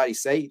 everybody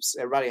saves,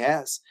 everybody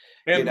has.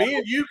 And me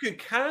and you can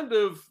kind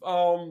of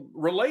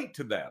relate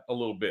to that a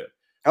little bit.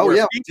 Oh,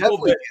 yeah,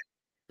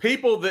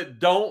 people that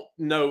don't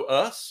know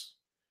us,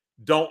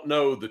 don't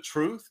know the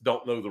truth,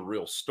 don't know the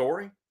real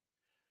story,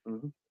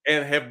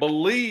 and have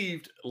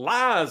believed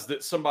lies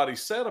that somebody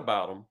said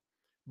about them.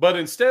 But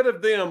instead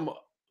of them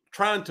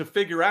trying to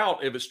figure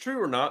out if it's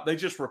true or not, they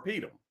just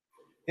repeat them.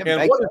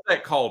 And what is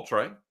that called,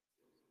 Trey?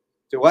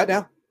 Do what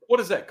now? What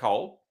is that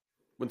called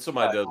when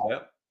somebody does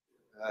that?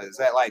 Is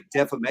that like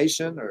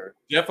defamation or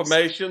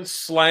defamation,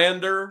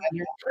 slander,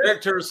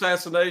 character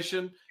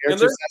assassination? And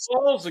there's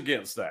laws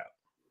against that.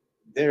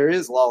 There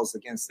is laws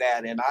against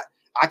that, and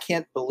I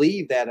can't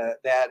believe that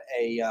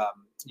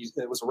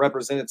it was a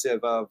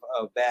representative of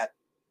that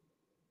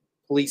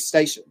police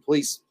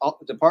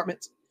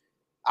department.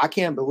 I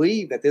can't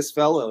believe that this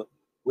fellow,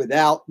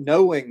 without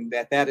knowing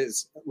that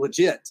is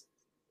legit,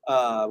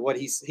 what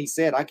he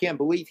said, I can't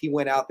believe he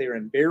went out there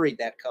and buried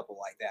that couple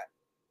like that.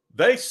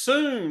 They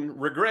soon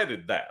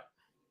regretted that.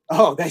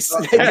 Oh, they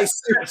soon.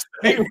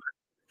 and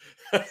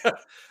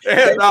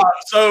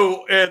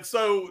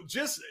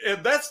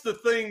that's the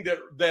thing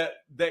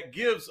that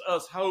gives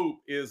us hope,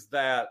 is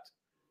that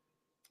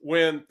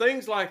when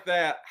things like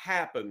that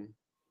happen,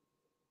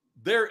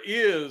 there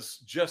is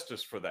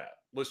justice for that.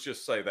 Let's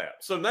just say that.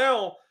 So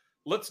now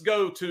let's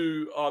go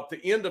to the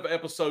end of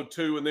episode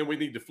 2, and then we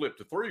need to flip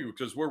to 3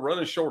 because we're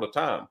running short of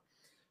time.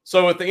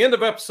 So at the end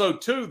of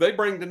episode 2, they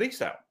bring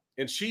Denise out,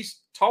 and she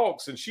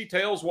talks and she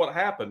tells what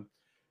happened,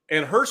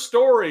 and her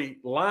story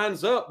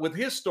lines up with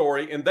his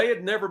story, and they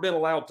had never been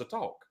allowed to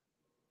talk.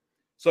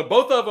 So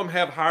both of them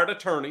have hired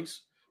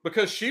attorneys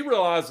because she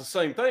realized the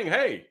same thing.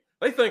 Hey,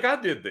 they think I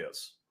did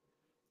this.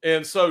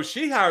 And so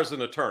she hires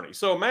an attorney.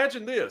 So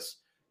imagine this.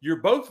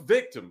 You're both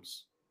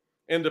victims,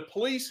 and the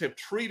police have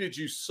treated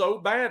you so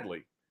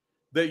badly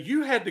that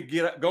you had to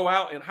go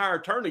out and hire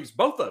attorneys,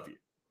 both of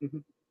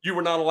you. You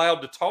were not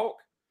allowed to talk.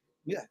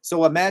 Yeah.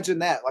 So imagine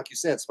that, like you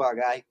said, Spot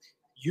Guy,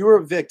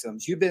 you're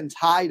victims. You've been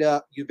tied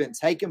up. You've been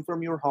taken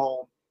from your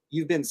home.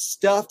 You've been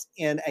stuffed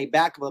in a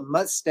back of a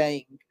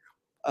Mustang,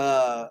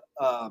 the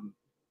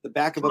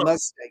back of a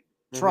Mustang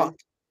trunk.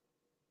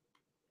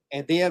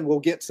 And then we'll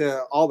get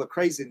to all the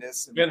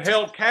craziness. Been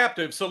held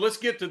captive. So let's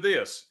get to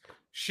this.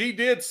 She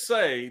did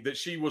say that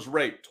she was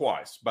raped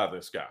twice by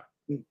this guy.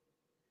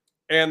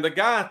 And the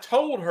guy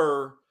told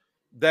her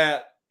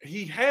that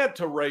he had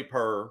to rape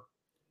her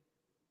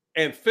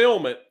and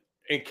film it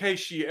in case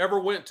she ever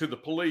went to the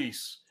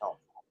police.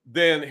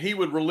 Then he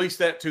would release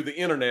that to the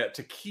internet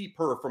to keep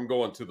her from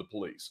going to the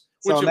police,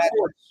 which of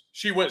course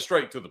she went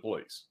straight to the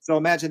police. So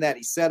imagine that.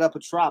 He set up a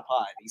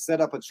tripod.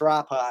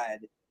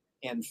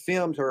 And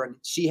filmed her, and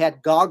she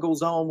had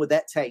goggles on with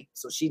that tape.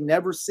 So she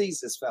never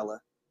sees this fella.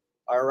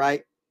 All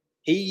right.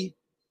 He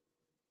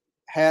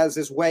has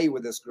his way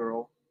with this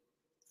girl,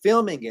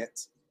 filming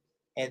it,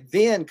 and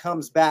then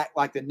comes back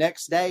like the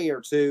next day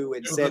or two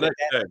and said that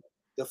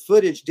the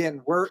footage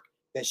didn't work,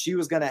 that she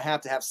was going to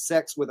have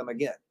sex with him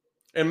again.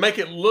 And make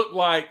it look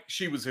like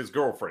she was his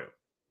girlfriend.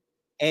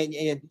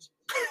 And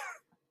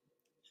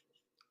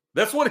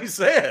that's what he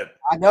said.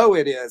 I know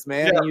it is,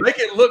 man. Yeah, make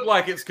it look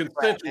like it's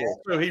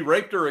consensual. So he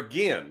raped her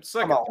again.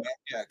 Come on, man.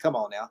 Yeah, come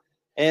on now.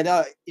 And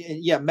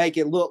make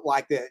it look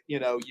like that,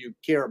 you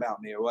care about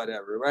me or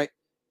whatever, right?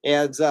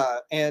 And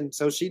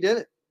so she did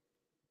it.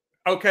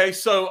 Okay,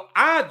 so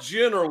I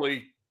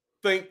generally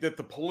think that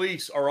the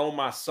police are on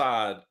my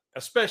side,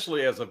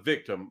 especially as a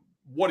victim.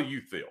 What do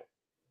you feel?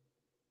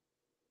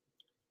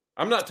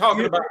 I'm not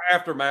talking about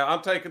aftermath.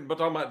 I'm talking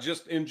about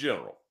just in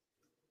general.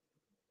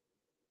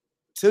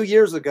 2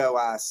 years ago,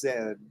 I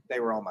said they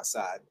were on my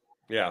side.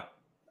 Yeah.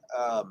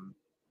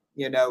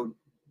 You know,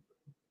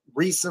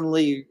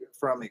 recently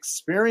from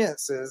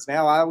experiences,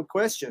 now I would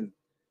question.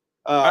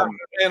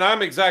 And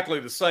I'm exactly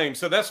the same.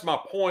 So that's my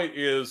point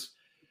is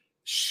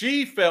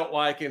she felt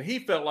like, and he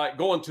felt like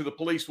going to the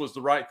police was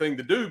the right thing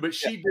to do, but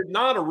she did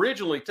not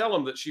originally tell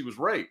him that she was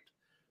raped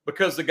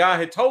because the guy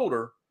had told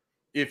her,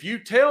 if you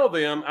tell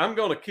them, I'm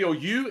going to kill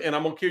you and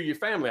I'm going to kill your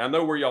family. I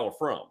know where y'all are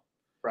from.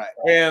 Right.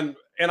 And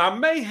I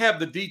may have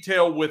the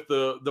detail with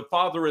the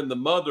father and the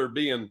mother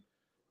being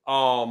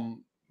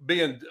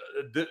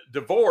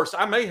divorced.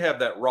 I may have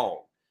that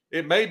wrong.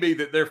 It may be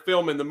that they're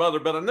filming the mother,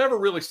 but I never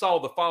really saw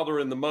the father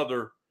and the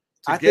mother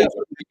together. I think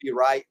you may be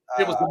right.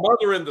 It was the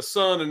mother and the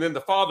son, and then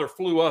the father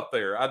flew up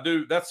there.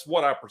 That's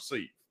what I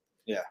perceive.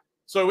 Yeah.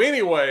 So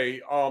anyway,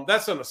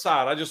 that's an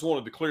aside. I just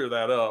wanted to clear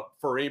that up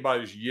for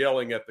anybody who's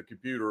yelling at the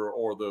computer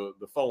or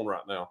the phone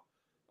right now.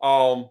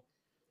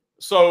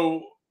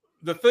 So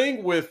the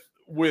thing with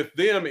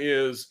them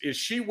is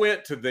she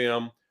went to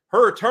them.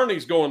 Her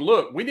attorney's going,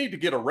 look, we need to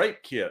get a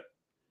rape kit.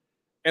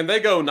 And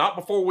they go, not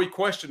before we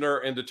question her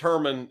and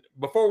determine,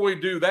 before we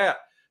do that.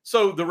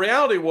 So the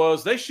reality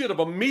was they should have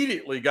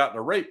immediately gotten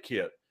a rape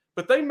kit,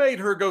 but they made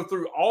her go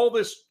through all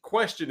this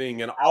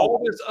questioning and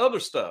all this other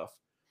stuff.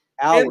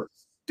 And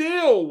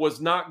still was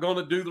not going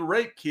to do the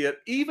rape kit,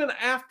 even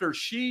after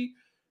she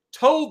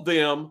told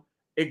them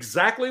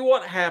exactly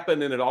what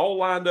happened and it all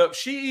lined up.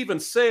 She even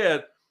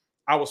said,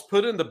 I was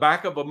put in the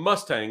back of a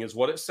Mustang is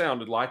what it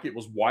sounded like. It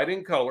was white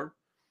in color.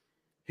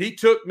 He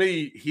took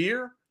me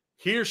here.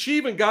 She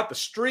even got the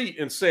street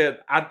and said,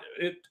 I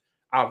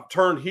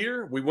turned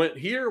here. We went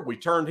here. We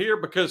turned here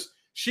because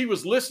she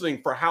was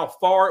listening for how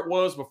far it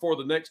was before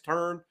the next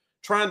turn,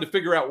 trying to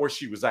figure out where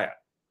she was at.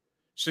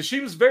 So she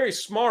was very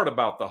smart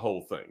about the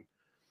whole thing.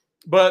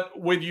 But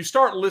when you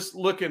start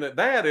looking at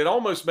that, it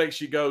almost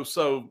makes you go,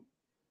 so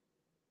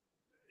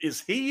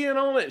is he in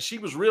on it? She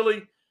was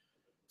really.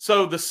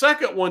 So the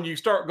second one, you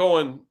start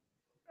going,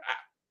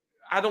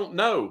 I don't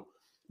know.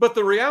 But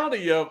the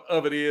reality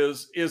of it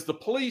is the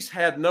police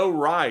had no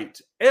right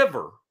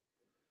ever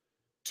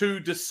to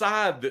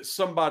decide that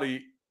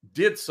somebody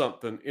did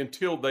something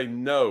until they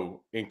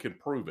know and can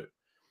prove it.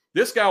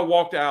 This guy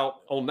walked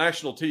out on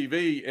national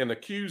TV and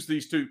accused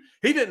these two.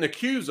 He didn't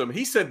accuse them.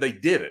 He said they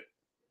did it.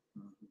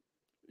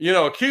 You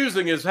know,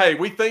 accusing is, hey,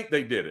 we think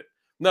they did it.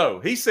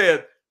 No, he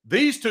said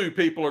these two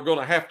people are going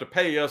to have to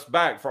pay us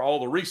back for all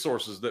the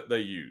resources that they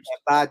used.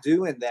 And by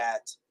doing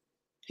that,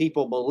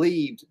 people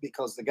believed,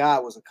 because the guy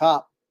was a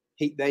cop,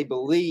 they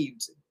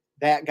believed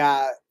that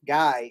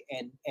guy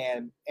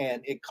and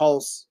it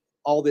caused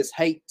all this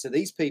hate to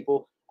these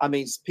people. I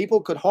mean,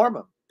 people could harm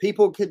them.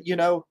 People could,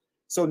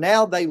 so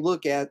now they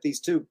look at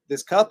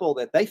this couple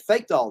that they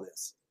faked all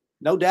this.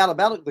 No doubt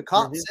about it. The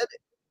cop said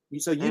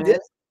it. So you did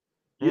it.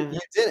 You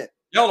did it.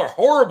 Y'all are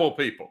horrible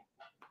people.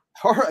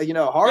 Horrible. Yeah,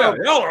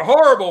 y'all are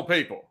horrible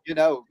people.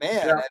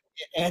 Man.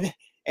 Yeah.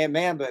 And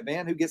man, but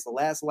man, who gets the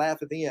last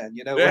laugh at the end?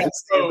 Yeah,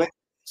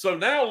 so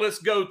now let's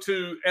go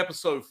to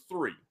episode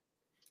 3.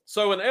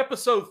 So in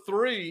episode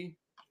 3,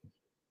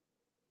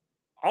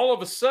 all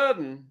of a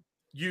sudden,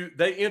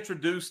 they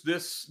introduce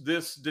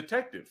this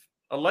detective,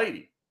 a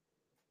lady.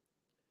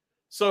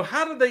 So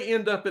how did they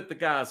end up at the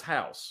guy's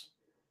house?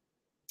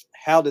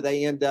 How did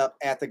they end up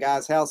at the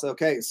guy's house?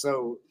 Okay,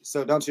 so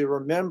don't you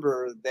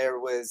remember there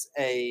was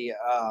a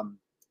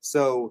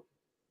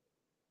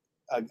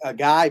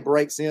guy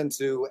breaks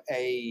into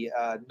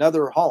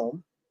another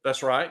home.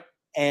 That's right.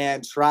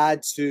 And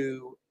tried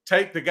to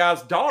take the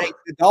guy's daughter. Take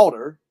the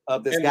daughter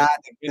of this guy.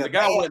 And the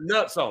guy went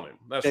nuts on him.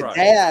 That's right.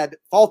 The dad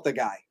fought the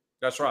guy.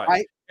 That's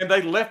right. And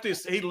he left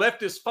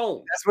his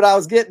phone. That's what I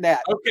was getting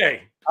at.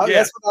 Okay.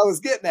 That's what I was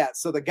getting at.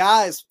 So the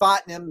guy is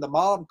fighting him. The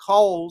mom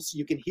calls.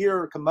 You can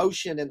hear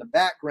commotion in the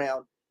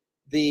background.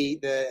 The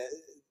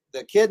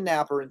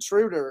kidnapper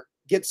intruder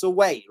gets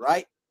away,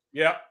 right?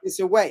 Yeah. Gets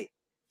away.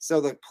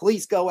 So the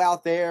police go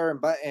out there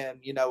and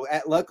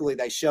luckily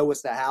they show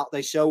us the house.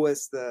 They show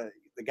us the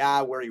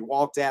guy where he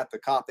walked at, the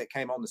cop that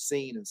came on the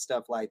scene and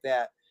stuff like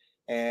that.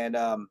 And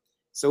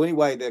so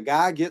anyway, the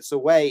guy gets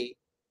away,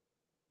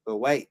 but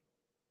wait.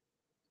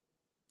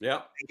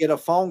 Yeah. They get a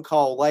phone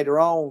call later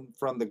on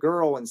from the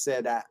girl and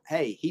said,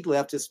 hey, he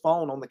left his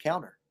phone on the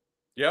counter.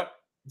 Yep.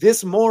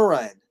 This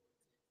moron,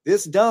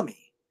 this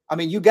dummy. I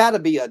mean, you got to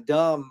be a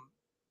dumb,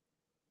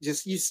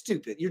 you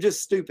stupid. You're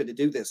just stupid to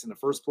do this in the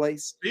first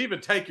place.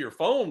 Even take your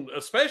phone,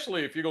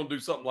 especially if you're going to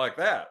do something like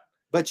that.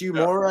 But you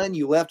moron,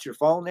 you left your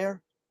phone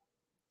there.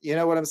 You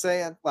know what I'm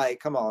saying? Like,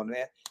 come on,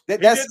 man. He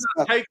did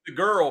not take the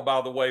girl,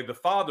 by the way. The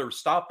father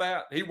stopped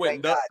that. He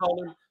went nuts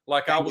on him,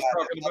 like I was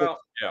talking about.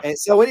 Yeah. And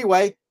so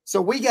anyway,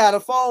 so we got a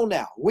phone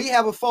now. We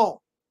have a phone.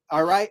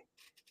 All right.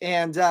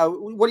 And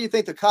what do you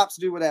think the cops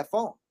do with that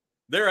phone?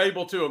 they're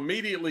able to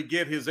immediately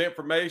get his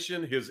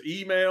information, his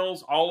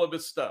emails, all of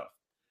his stuff.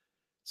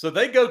 So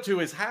they go to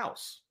his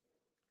house,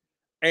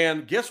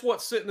 and guess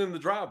what's sitting in the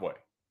driveway?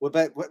 Well,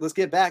 but let's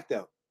get back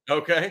though.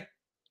 Okay.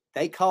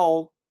 They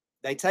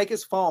take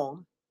his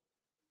phone,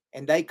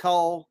 and they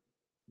call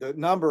the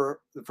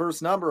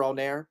first number on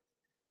there,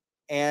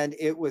 and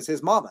it was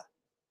his mama.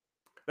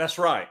 That's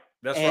right.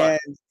 That's right.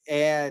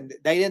 And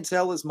they didn't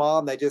tell his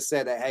mom. They just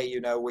said that, hey,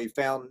 we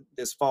found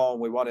this phone.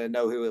 We wanted to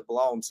know who it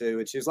belonged to.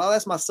 And she was like, oh,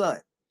 that's my son.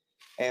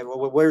 And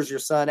well, where's your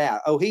son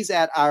at? Oh, he's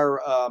at our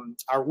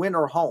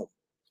winter home,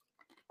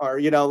 or,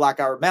 like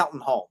our mountain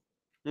home.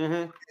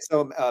 Mm-hmm.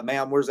 So,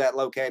 ma'am, where's that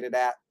located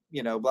at?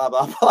 Blah, blah,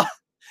 blah.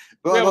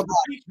 Blah, blah, blah.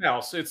 Beach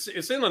house. It's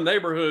in a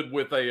neighborhood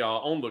with a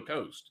on the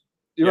coast.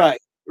 Yeah.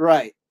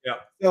 Right. Yeah.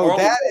 So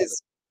that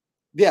is,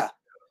 yeah.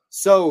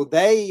 So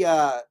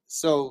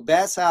so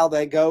that's how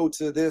they go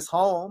to this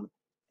home,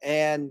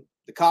 and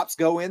the cops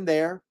go in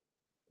there,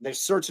 they're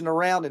searching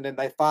around, and then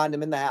they find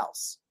him in the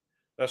house.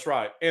 That's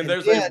right. And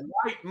there's a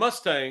white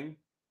Mustang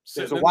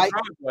sitting in the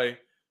driveway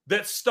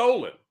that's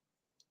stolen.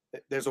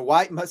 There's a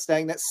white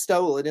Mustang that's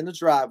stolen in the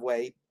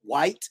driveway.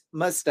 White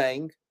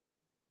Mustang.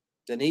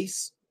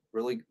 Denise,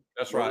 really,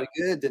 that's really right.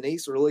 Good,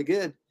 Denise, really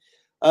good.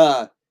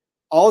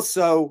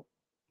 Also,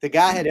 the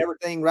guy had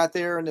everything right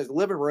there in his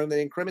living room that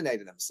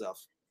incriminated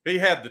himself. He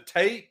had the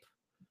tape,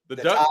 the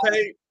duct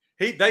tape.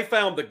 They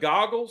found the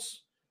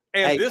goggles,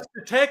 and this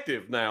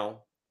detective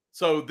now.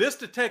 So this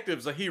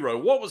detective's a hero.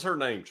 What was her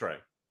name, Trey?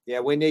 Yeah,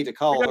 we need to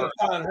call her.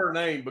 Find her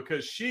name,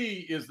 because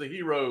she is the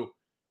hero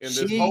in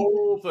this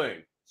whole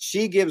thing.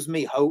 She gives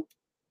me hope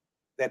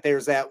that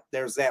there's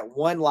that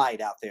one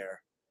light out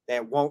there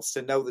that wants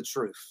to know the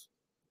truth,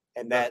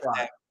 and that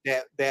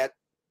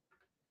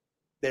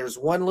there's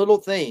one little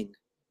thing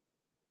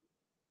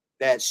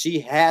that she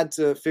had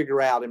to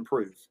figure out and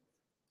prove.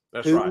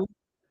 That's right.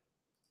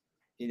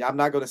 I'm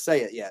not going to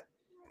say it yet,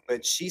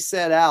 but she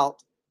set out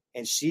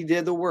and she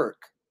did the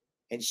work,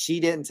 and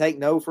she didn't take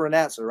no for an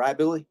answer, right,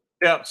 Billy?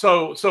 Yeah.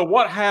 So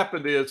what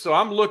happened is, so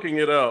I'm looking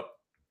it up.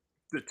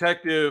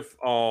 Detective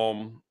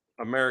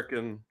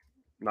American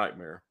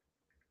Nightmare.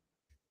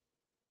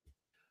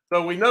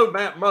 So we know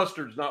Matt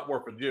Mustard's not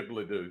worth a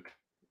jibbly do.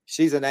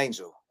 She's an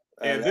angel.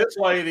 And this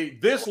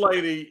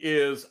lady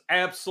is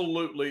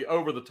absolutely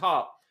over the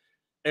top.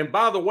 And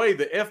by the way,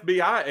 the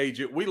FBI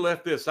agent, we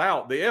left this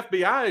out. The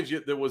FBI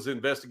agent that was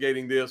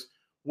investigating this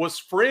was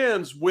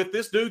friends with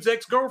this dude's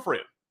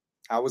ex-girlfriend.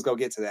 I was going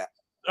to get to that.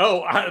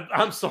 Oh,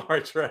 I'm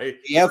sorry, Trey.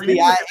 The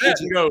FBI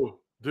agent.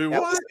 Do now,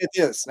 what? Listen at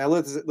this. Now,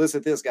 listen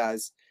at this,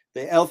 guys.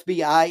 The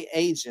FBI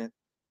agent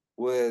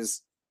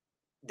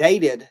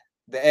dated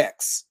the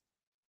ex.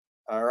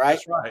 All right.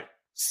 That's right.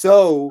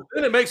 So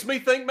then it makes me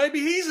think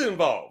maybe he's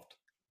involved.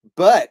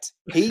 But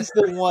he's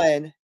the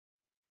one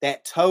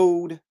that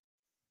told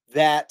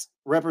that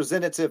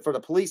representative for the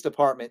police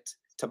department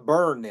to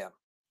burn them.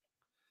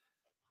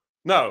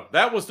 No,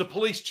 that was the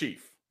police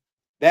chief.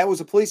 That was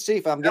the police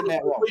chief. I'm getting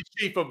that wrong. Police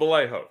chief of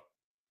Vallejo.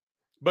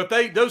 But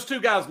those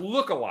two guys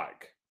look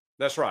alike.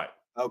 That's right.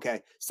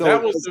 Okay. So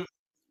that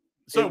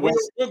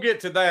we'll get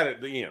to that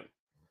at the end.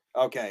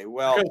 Okay.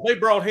 Well, because they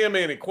brought him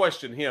in and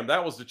questioned him.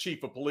 That was the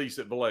chief of police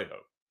at Vallejo.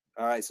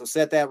 All right. So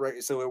set that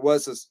right. So it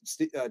was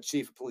the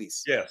chief of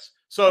police. Yes.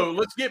 So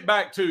let's get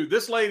back to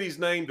this lady's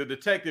name. The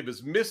detective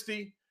is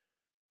Misty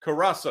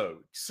Caruso.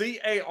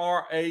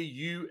 Carausu.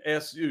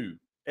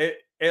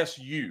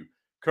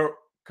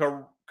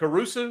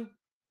 Caruso.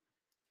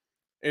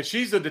 And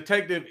she's a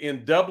detective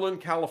in Dublin,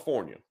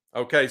 California.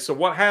 Okay. So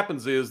what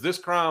happens is this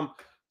crime,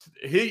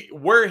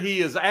 where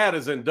he is at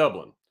is in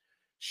Dublin.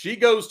 She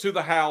goes to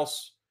the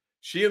house.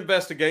 She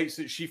investigates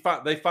it.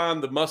 They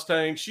find the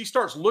Mustang. She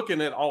starts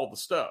looking at all the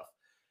stuff.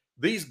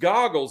 These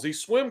goggles,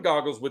 these swim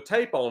goggles with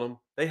tape on them,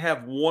 they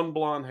have one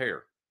blonde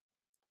hair.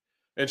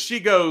 And she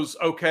goes,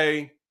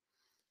 okay.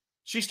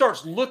 She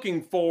starts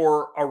looking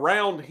for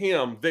around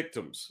him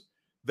victims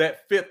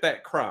that fit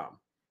that crime.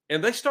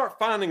 And they start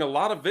finding a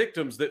lot of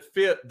victims that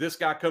fit. This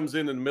guy comes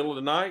in the middle of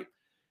the night.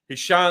 He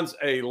shines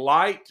a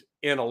light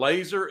and a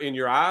laser in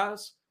your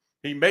eyes.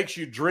 He makes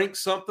you drink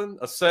something,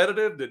 a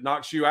sedative that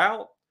knocks you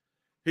out.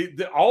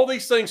 All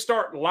these things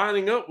start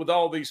lining up with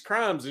all these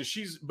crimes. And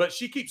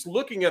she keeps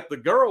looking at the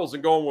girls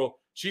and going, well,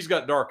 she's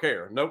got dark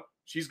hair. Nope,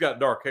 she's got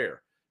dark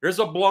hair. There's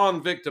a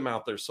blonde victim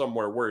out there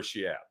somewhere. Where is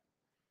she at?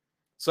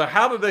 So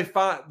how do they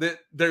find that?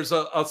 There's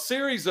a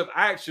series of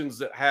actions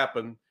that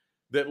happen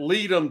that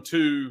lead them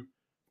to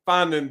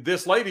finding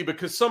this lady,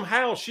 because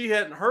somehow she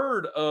hadn't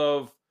heard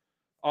of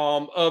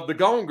the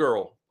Gone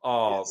Girl.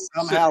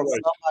 Somehow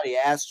somebody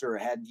asked her,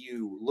 had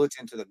you looked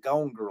into the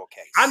Gone Girl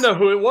case? I know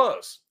who it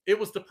was. It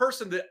was the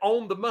person that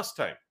owned the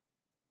Mustang.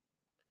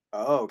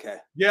 Oh, okay.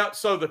 Yeah,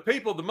 so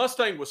the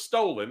Mustang was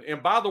stolen.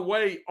 And by the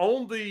way,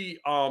 on the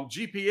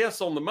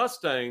GPS on the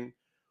Mustang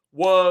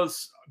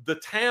was the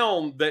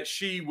town that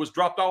she was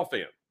dropped off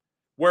in,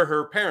 where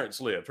her parents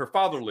lived, her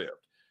father lived.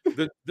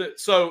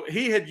 So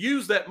he had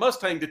used that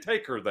Mustang to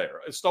take her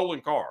there, a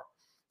stolen car.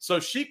 So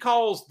she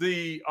calls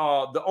the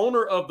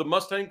owner of the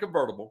Mustang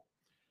convertible.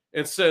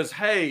 and says,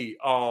 hey,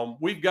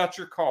 we've got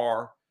your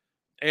car,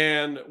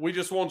 and we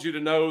just want you to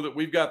know that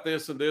we've got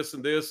this and this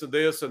and this and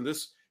this and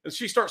this. And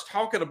she starts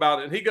talking about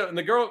it, and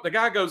the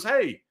guy goes,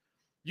 hey,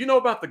 you know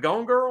about the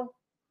Gone Girl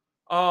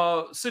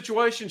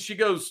situation? She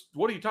goes,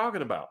 what are you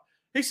talking about?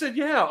 He said,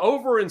 yeah,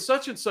 over in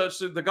such and such,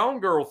 the Gone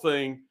Girl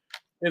thing.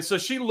 And so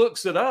she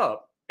looks it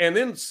up and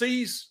then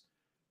sees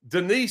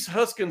Denise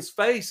Huskin's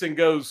face and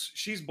goes,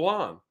 she's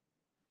blonde.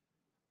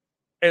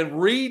 And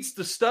reads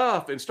the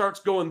stuff and starts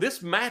going,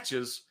 this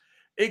matches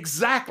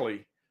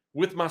exactly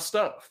with my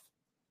stuff.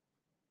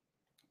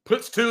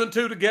 Puts 2 and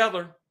 2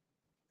 together.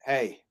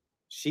 Hey,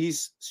 she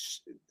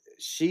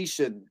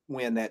should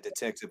win that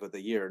Detective of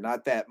the Year,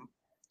 not that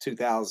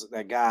 2000,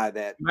 that guy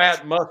that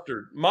Mott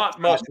Mustard.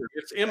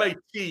 It's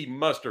M-A-T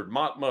Mustard,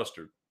 Mott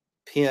Mustard.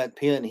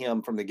 Pin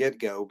him from the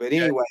get-go. But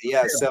anyway,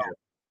 yeah,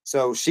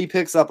 so she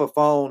picks up a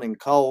phone and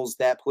calls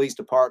that police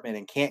department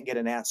and can't get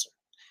an answer.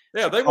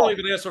 Yeah, they won't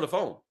even answer the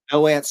phone.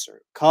 No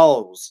answer.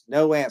 Calls,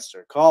 no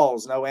answer.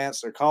 Calls, no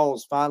answer.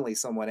 Calls. Finally,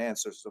 someone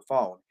answers the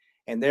phone.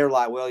 And they're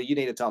like, well, you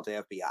need to talk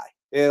to FBI.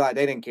 They're like,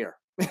 they didn't care.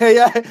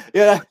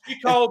 yeah. She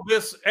called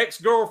this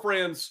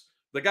ex-girlfriend's,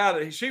 the guy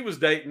that she was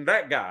dating,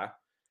 that guy.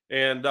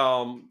 And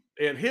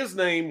his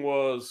name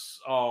was,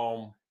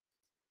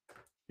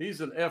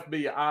 he's an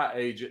FBI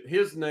agent.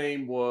 His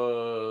name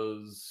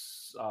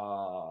was,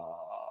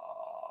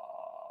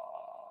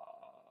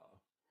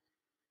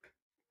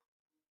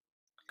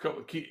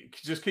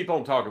 just keep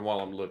on talking while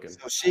I'm looking.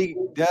 So she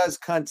does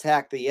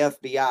contact the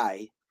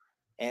FBI,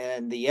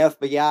 and the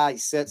FBI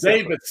sets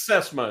David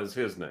Sesma is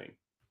his name.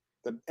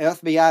 The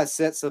FBI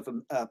sets up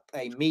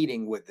a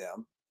meeting with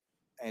them,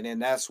 and then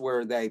that's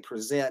where they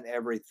present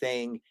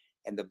everything.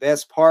 And the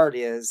best part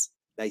is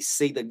they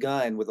see the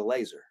gun with a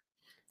laser.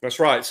 That's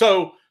right.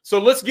 So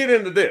let's get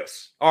into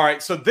this. All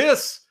right. So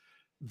this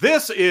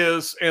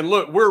is, and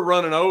look, we're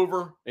running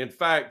over. In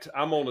fact,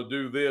 I'm going to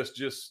do this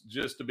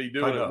just to be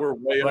doing it. We're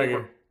way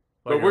over.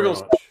 But we're going to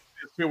stop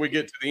this till we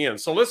get to the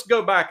end. So let's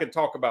go back and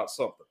talk about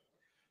something.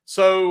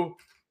 So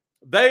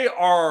they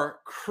are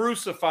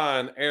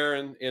crucifying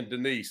Aaron and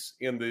Denise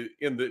in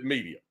the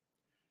media.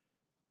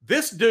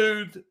 This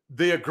dude,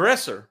 the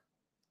aggressor,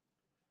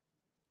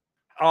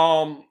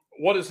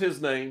 what is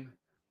his name?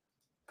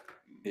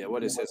 Yeah,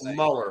 what is his name?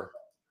 Mueller.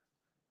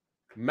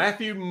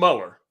 Matthew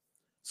Mueller.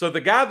 So the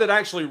guy that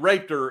actually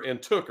raped her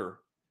and took her,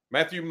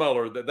 Matthew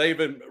Mueller, that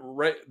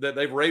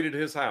they've raided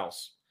his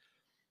house.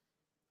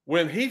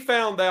 When he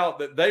found out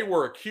that they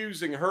were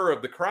accusing her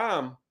of the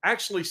crime,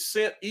 actually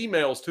sent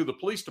emails to the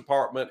police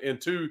department and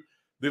to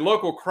the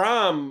local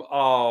crime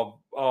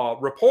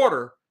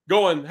reporter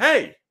going,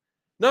 hey,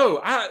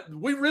 no,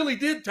 we really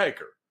did take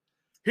her.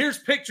 Here's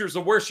pictures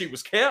of where she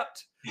was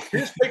kept.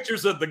 Here's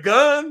pictures of the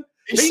gun.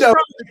 He's trying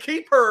to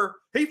keep her.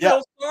 He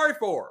feels sorry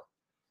for her.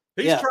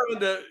 He's trying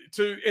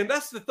to, and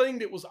that's the thing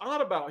that was odd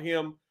about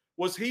him,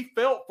 was he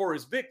felt for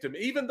his victim.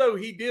 Even though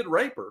he did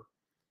rape her,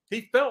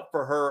 he felt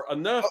for her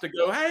enough to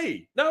go,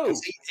 hey, no.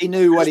 He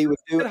knew what he was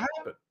doing.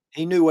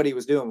 He knew what he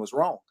was doing was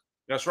wrong.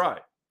 That's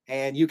right.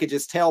 And you could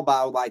just tell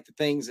by like the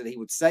things that he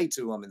would say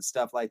to him and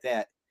stuff like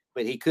that.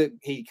 But he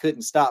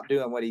couldn't stop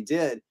doing what he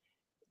did.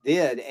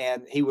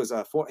 And he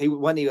wasn't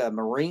he a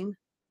Marine?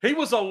 He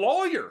was a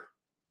lawyer.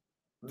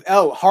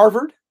 Oh,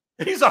 Harvard?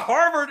 He's a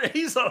Harvard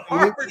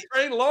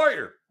trained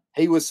lawyer.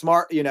 He was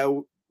smart,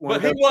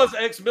 but he was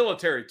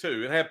ex-military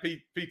too and had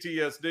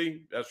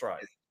PTSD. That's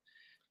right.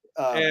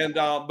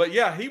 But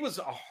yeah, he was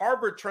a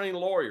Harvard trained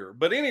lawyer.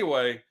 But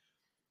anyway,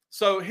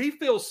 so he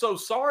feels so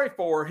sorry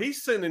for her.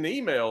 He's sending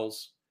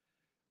emails,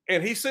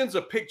 and he sends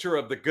a picture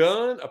of the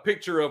gun, a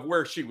picture of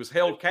where she was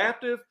held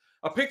captive,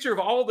 a picture of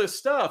all this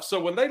stuff. So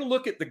when they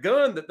look at the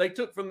gun that they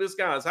took from this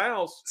guy's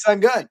house,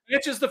 same gun,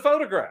 matches the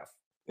photograph.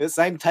 The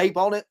same tape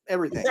on it,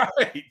 everything.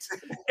 Right.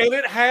 And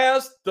it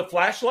has the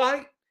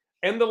flashlight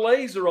and the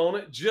laser on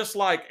it, just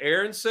like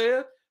Aaron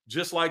said,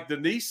 just like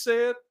Denise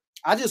said.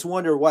 I just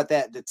wonder what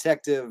that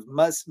detective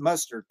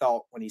Mustard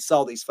thought when he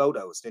saw these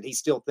photos. Did he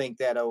still think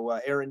that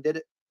Aaron did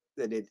it?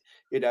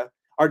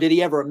 Or did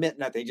he ever admit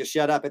nothing? He just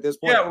shut up at this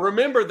point. Yeah,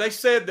 remember they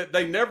said that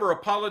they never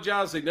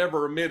apologized. They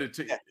never admitted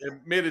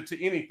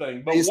to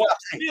anything. But what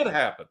did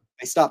happen?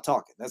 They stopped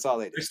talking. That's all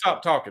they did. They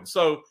stopped talking.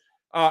 So,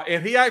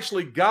 and he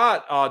actually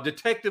got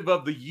Detective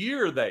of the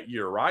Year that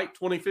year, right?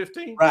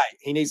 2015. Right.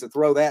 He needs to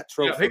throw that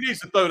trophy. Yeah, he needs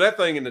to throw that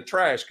thing in the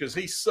trash because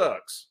he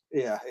sucks.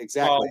 Yeah,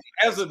 exactly.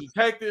 As a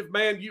detective,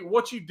 man,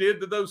 what you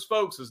did to those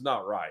folks is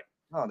not right.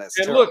 Oh, that's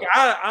and terrible. Look,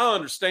 I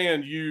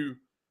understand you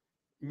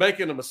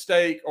making a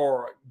mistake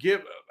or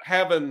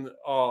having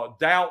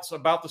doubts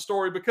about the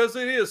story because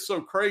it is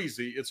so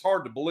crazy. It's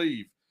hard to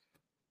believe.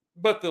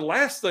 But the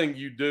last thing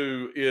you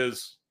do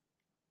is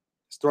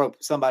throw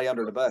somebody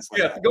under the bus.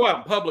 Go out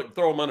in public and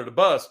throw them under the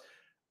bus.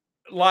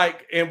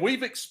 And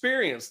we've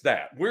experienced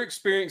that. We're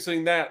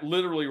experiencing that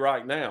literally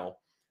right now.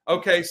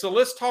 Okay, so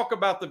let's talk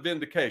about the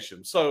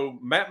vindication. So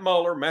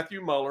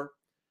Matthew Mueller,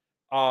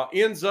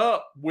 ends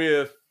up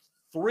with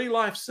 3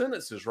 life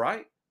sentences,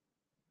 right?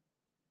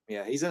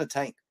 Yeah, he's in a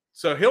tank.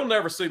 So he'll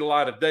never see the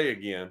light of day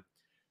again.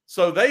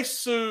 So they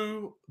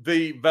sue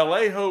the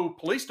Vallejo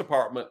Police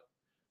Department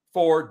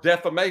for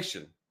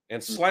defamation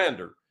and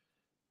slander,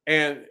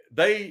 and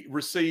they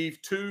receive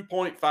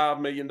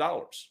 $2.5 million.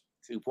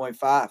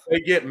 2.5. They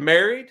get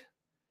married,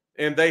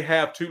 and they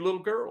have 2 little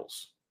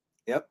girls.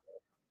 Yep.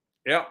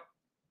 Yep.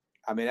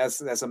 I mean,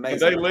 that's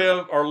amazing. And they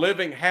are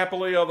living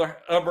happily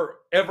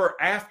ever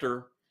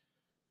after,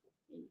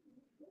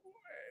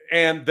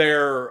 and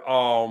their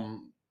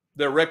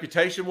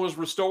reputation was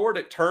restored.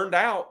 It turned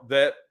out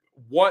that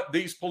what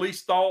these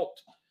police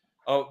thought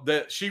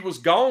that she was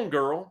Gone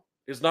Girl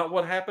is not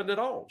what happened at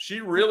all.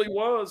 She really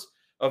was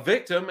a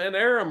victim, and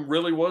Aram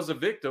really was a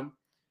victim,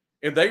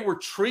 and they were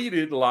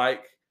treated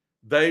like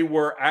they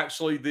were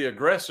actually the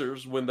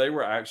aggressors when they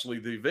were actually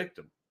the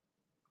victim.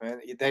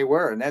 And they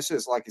were, and that's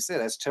just, like you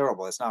said, that's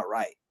terrible. It's not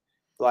right.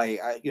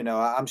 Like,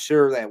 I'm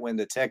sure that when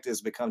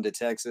detectives become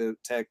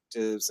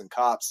detectives and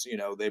cops,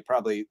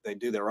 they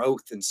do their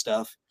oath and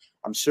stuff.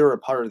 I'm sure a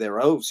part of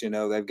their oaths,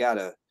 they've got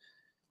to,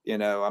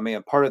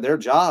 a part of their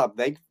job,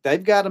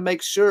 they've got to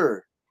make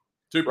sure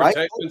to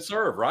protect and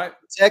serve, right?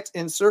 Protect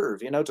and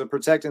serve, to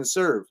protect and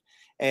serve.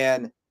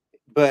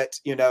 But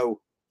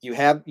you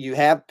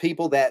have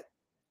people that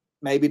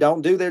maybe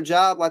don't do their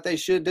job like they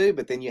should do,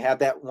 but then you have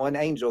that one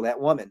angel, that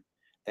woman,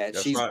 that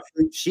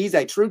she's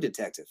a true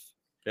detective.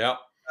 Yeah.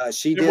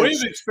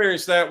 We've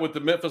experienced that with the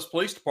Memphis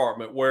Police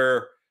Department,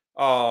 where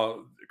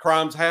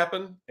crimes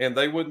happen and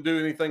they wouldn't do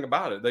anything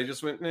about it. They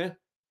just went,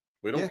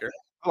 we don't care.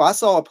 Oh, I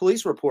saw a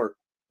police report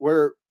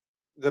where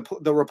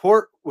the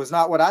report was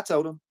not what I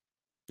told them.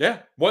 Yeah,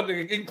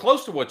 wasn't even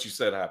close to what you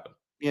said happened.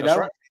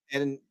 Right.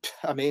 And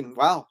I mean,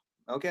 wow.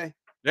 Okay.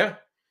 Yeah.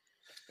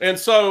 And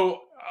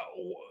so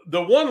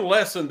the one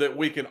lesson that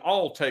we can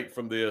all take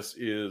from this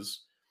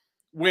is,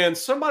 when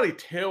somebody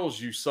tells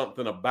you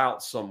something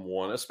about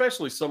someone,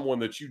 especially someone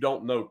that you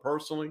don't know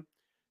personally,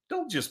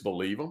 don't just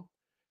believe them.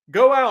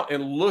 Go out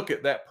and look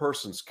at that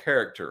person's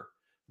character,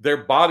 their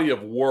body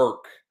of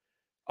work,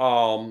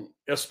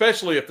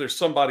 especially if there's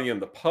somebody in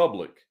the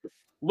public.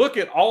 Look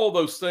at all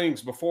those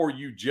things before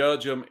you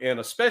judge them, and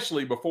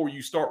especially before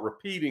you start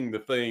repeating the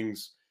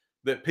things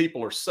that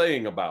people are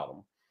saying about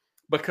them,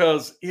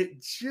 because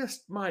it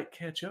just might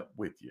catch up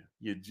with you.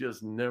 You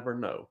just never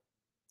know.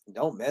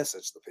 Don't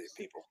message the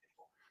people.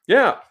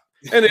 Yeah.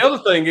 And the other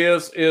thing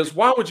is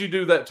why would you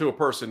do that to a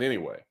person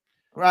anyway?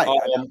 Right.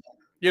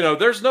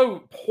 There's no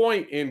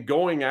point in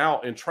going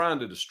out and trying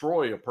to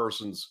destroy a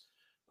person's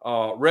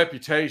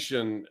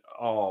reputation.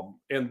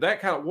 And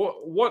that kind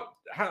of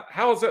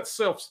how is that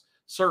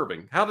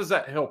self-serving? How does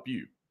that help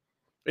you?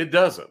 It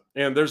doesn't.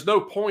 And there's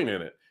no point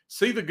in it.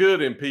 See the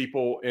good in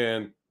people.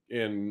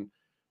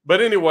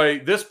 But anyway,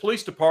 this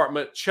police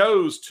department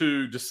chose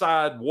to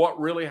decide what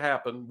really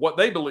happened, what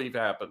they believe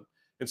happened,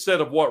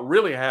 instead of what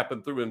really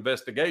happened through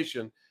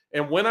investigation,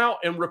 and went out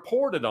and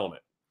reported on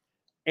it.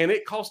 And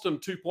it cost them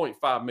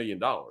 $2.5 million.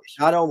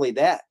 Not only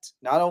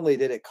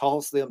did it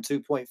cost them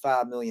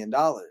 $2.5 million,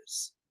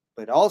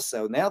 but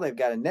also now they've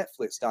got a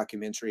Netflix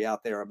documentary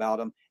out there about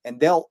them, and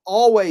they'll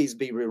always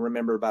be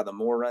remembered by the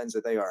morons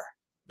that they are.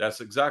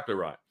 That's exactly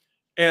right.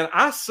 And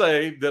I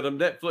say that a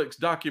Netflix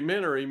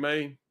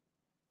documentary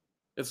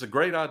it's a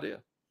great idea.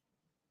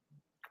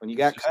 When you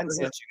got content,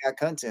 you got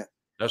content.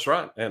 That's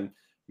right. And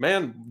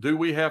man, do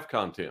we have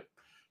content.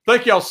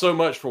 Thank y'all so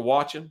much for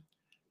watching.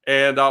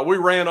 And we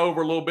ran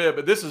over a little bit,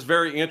 but this is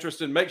very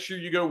interesting. Make sure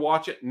you go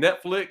watch it.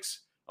 Netflix,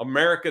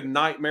 American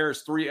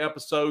Nightmares, 3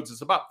 episodes.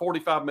 It's about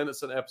 45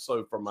 minutes an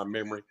episode from my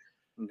memory.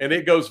 And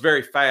it goes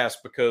very fast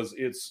because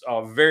it's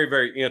very,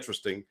 very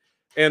interesting.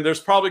 And there's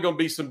probably going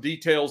to be some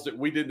details that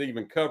we didn't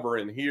even cover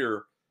in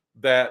here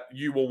that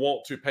you will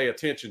want to pay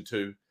attention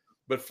to.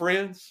 But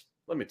friends,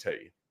 let me tell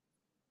you,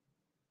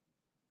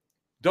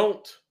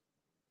 don't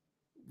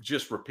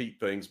just repeat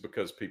things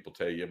because people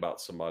tell you about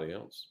somebody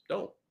else.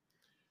 Don't.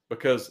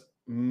 Because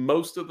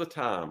most of the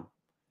time,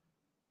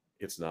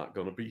 it's not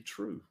going to be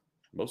true.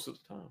 Most of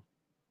the time.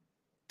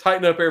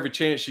 Tighten up every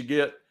chance you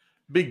get.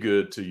 Be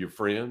good to your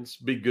friends.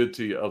 Be good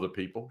to your other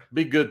people.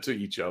 Be good to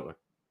each other.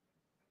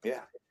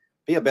 Yeah.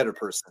 Be a better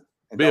person.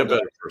 Be a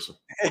better person.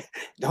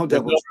 Don't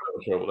double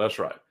trouble. That's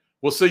right.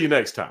 We'll see you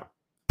next time.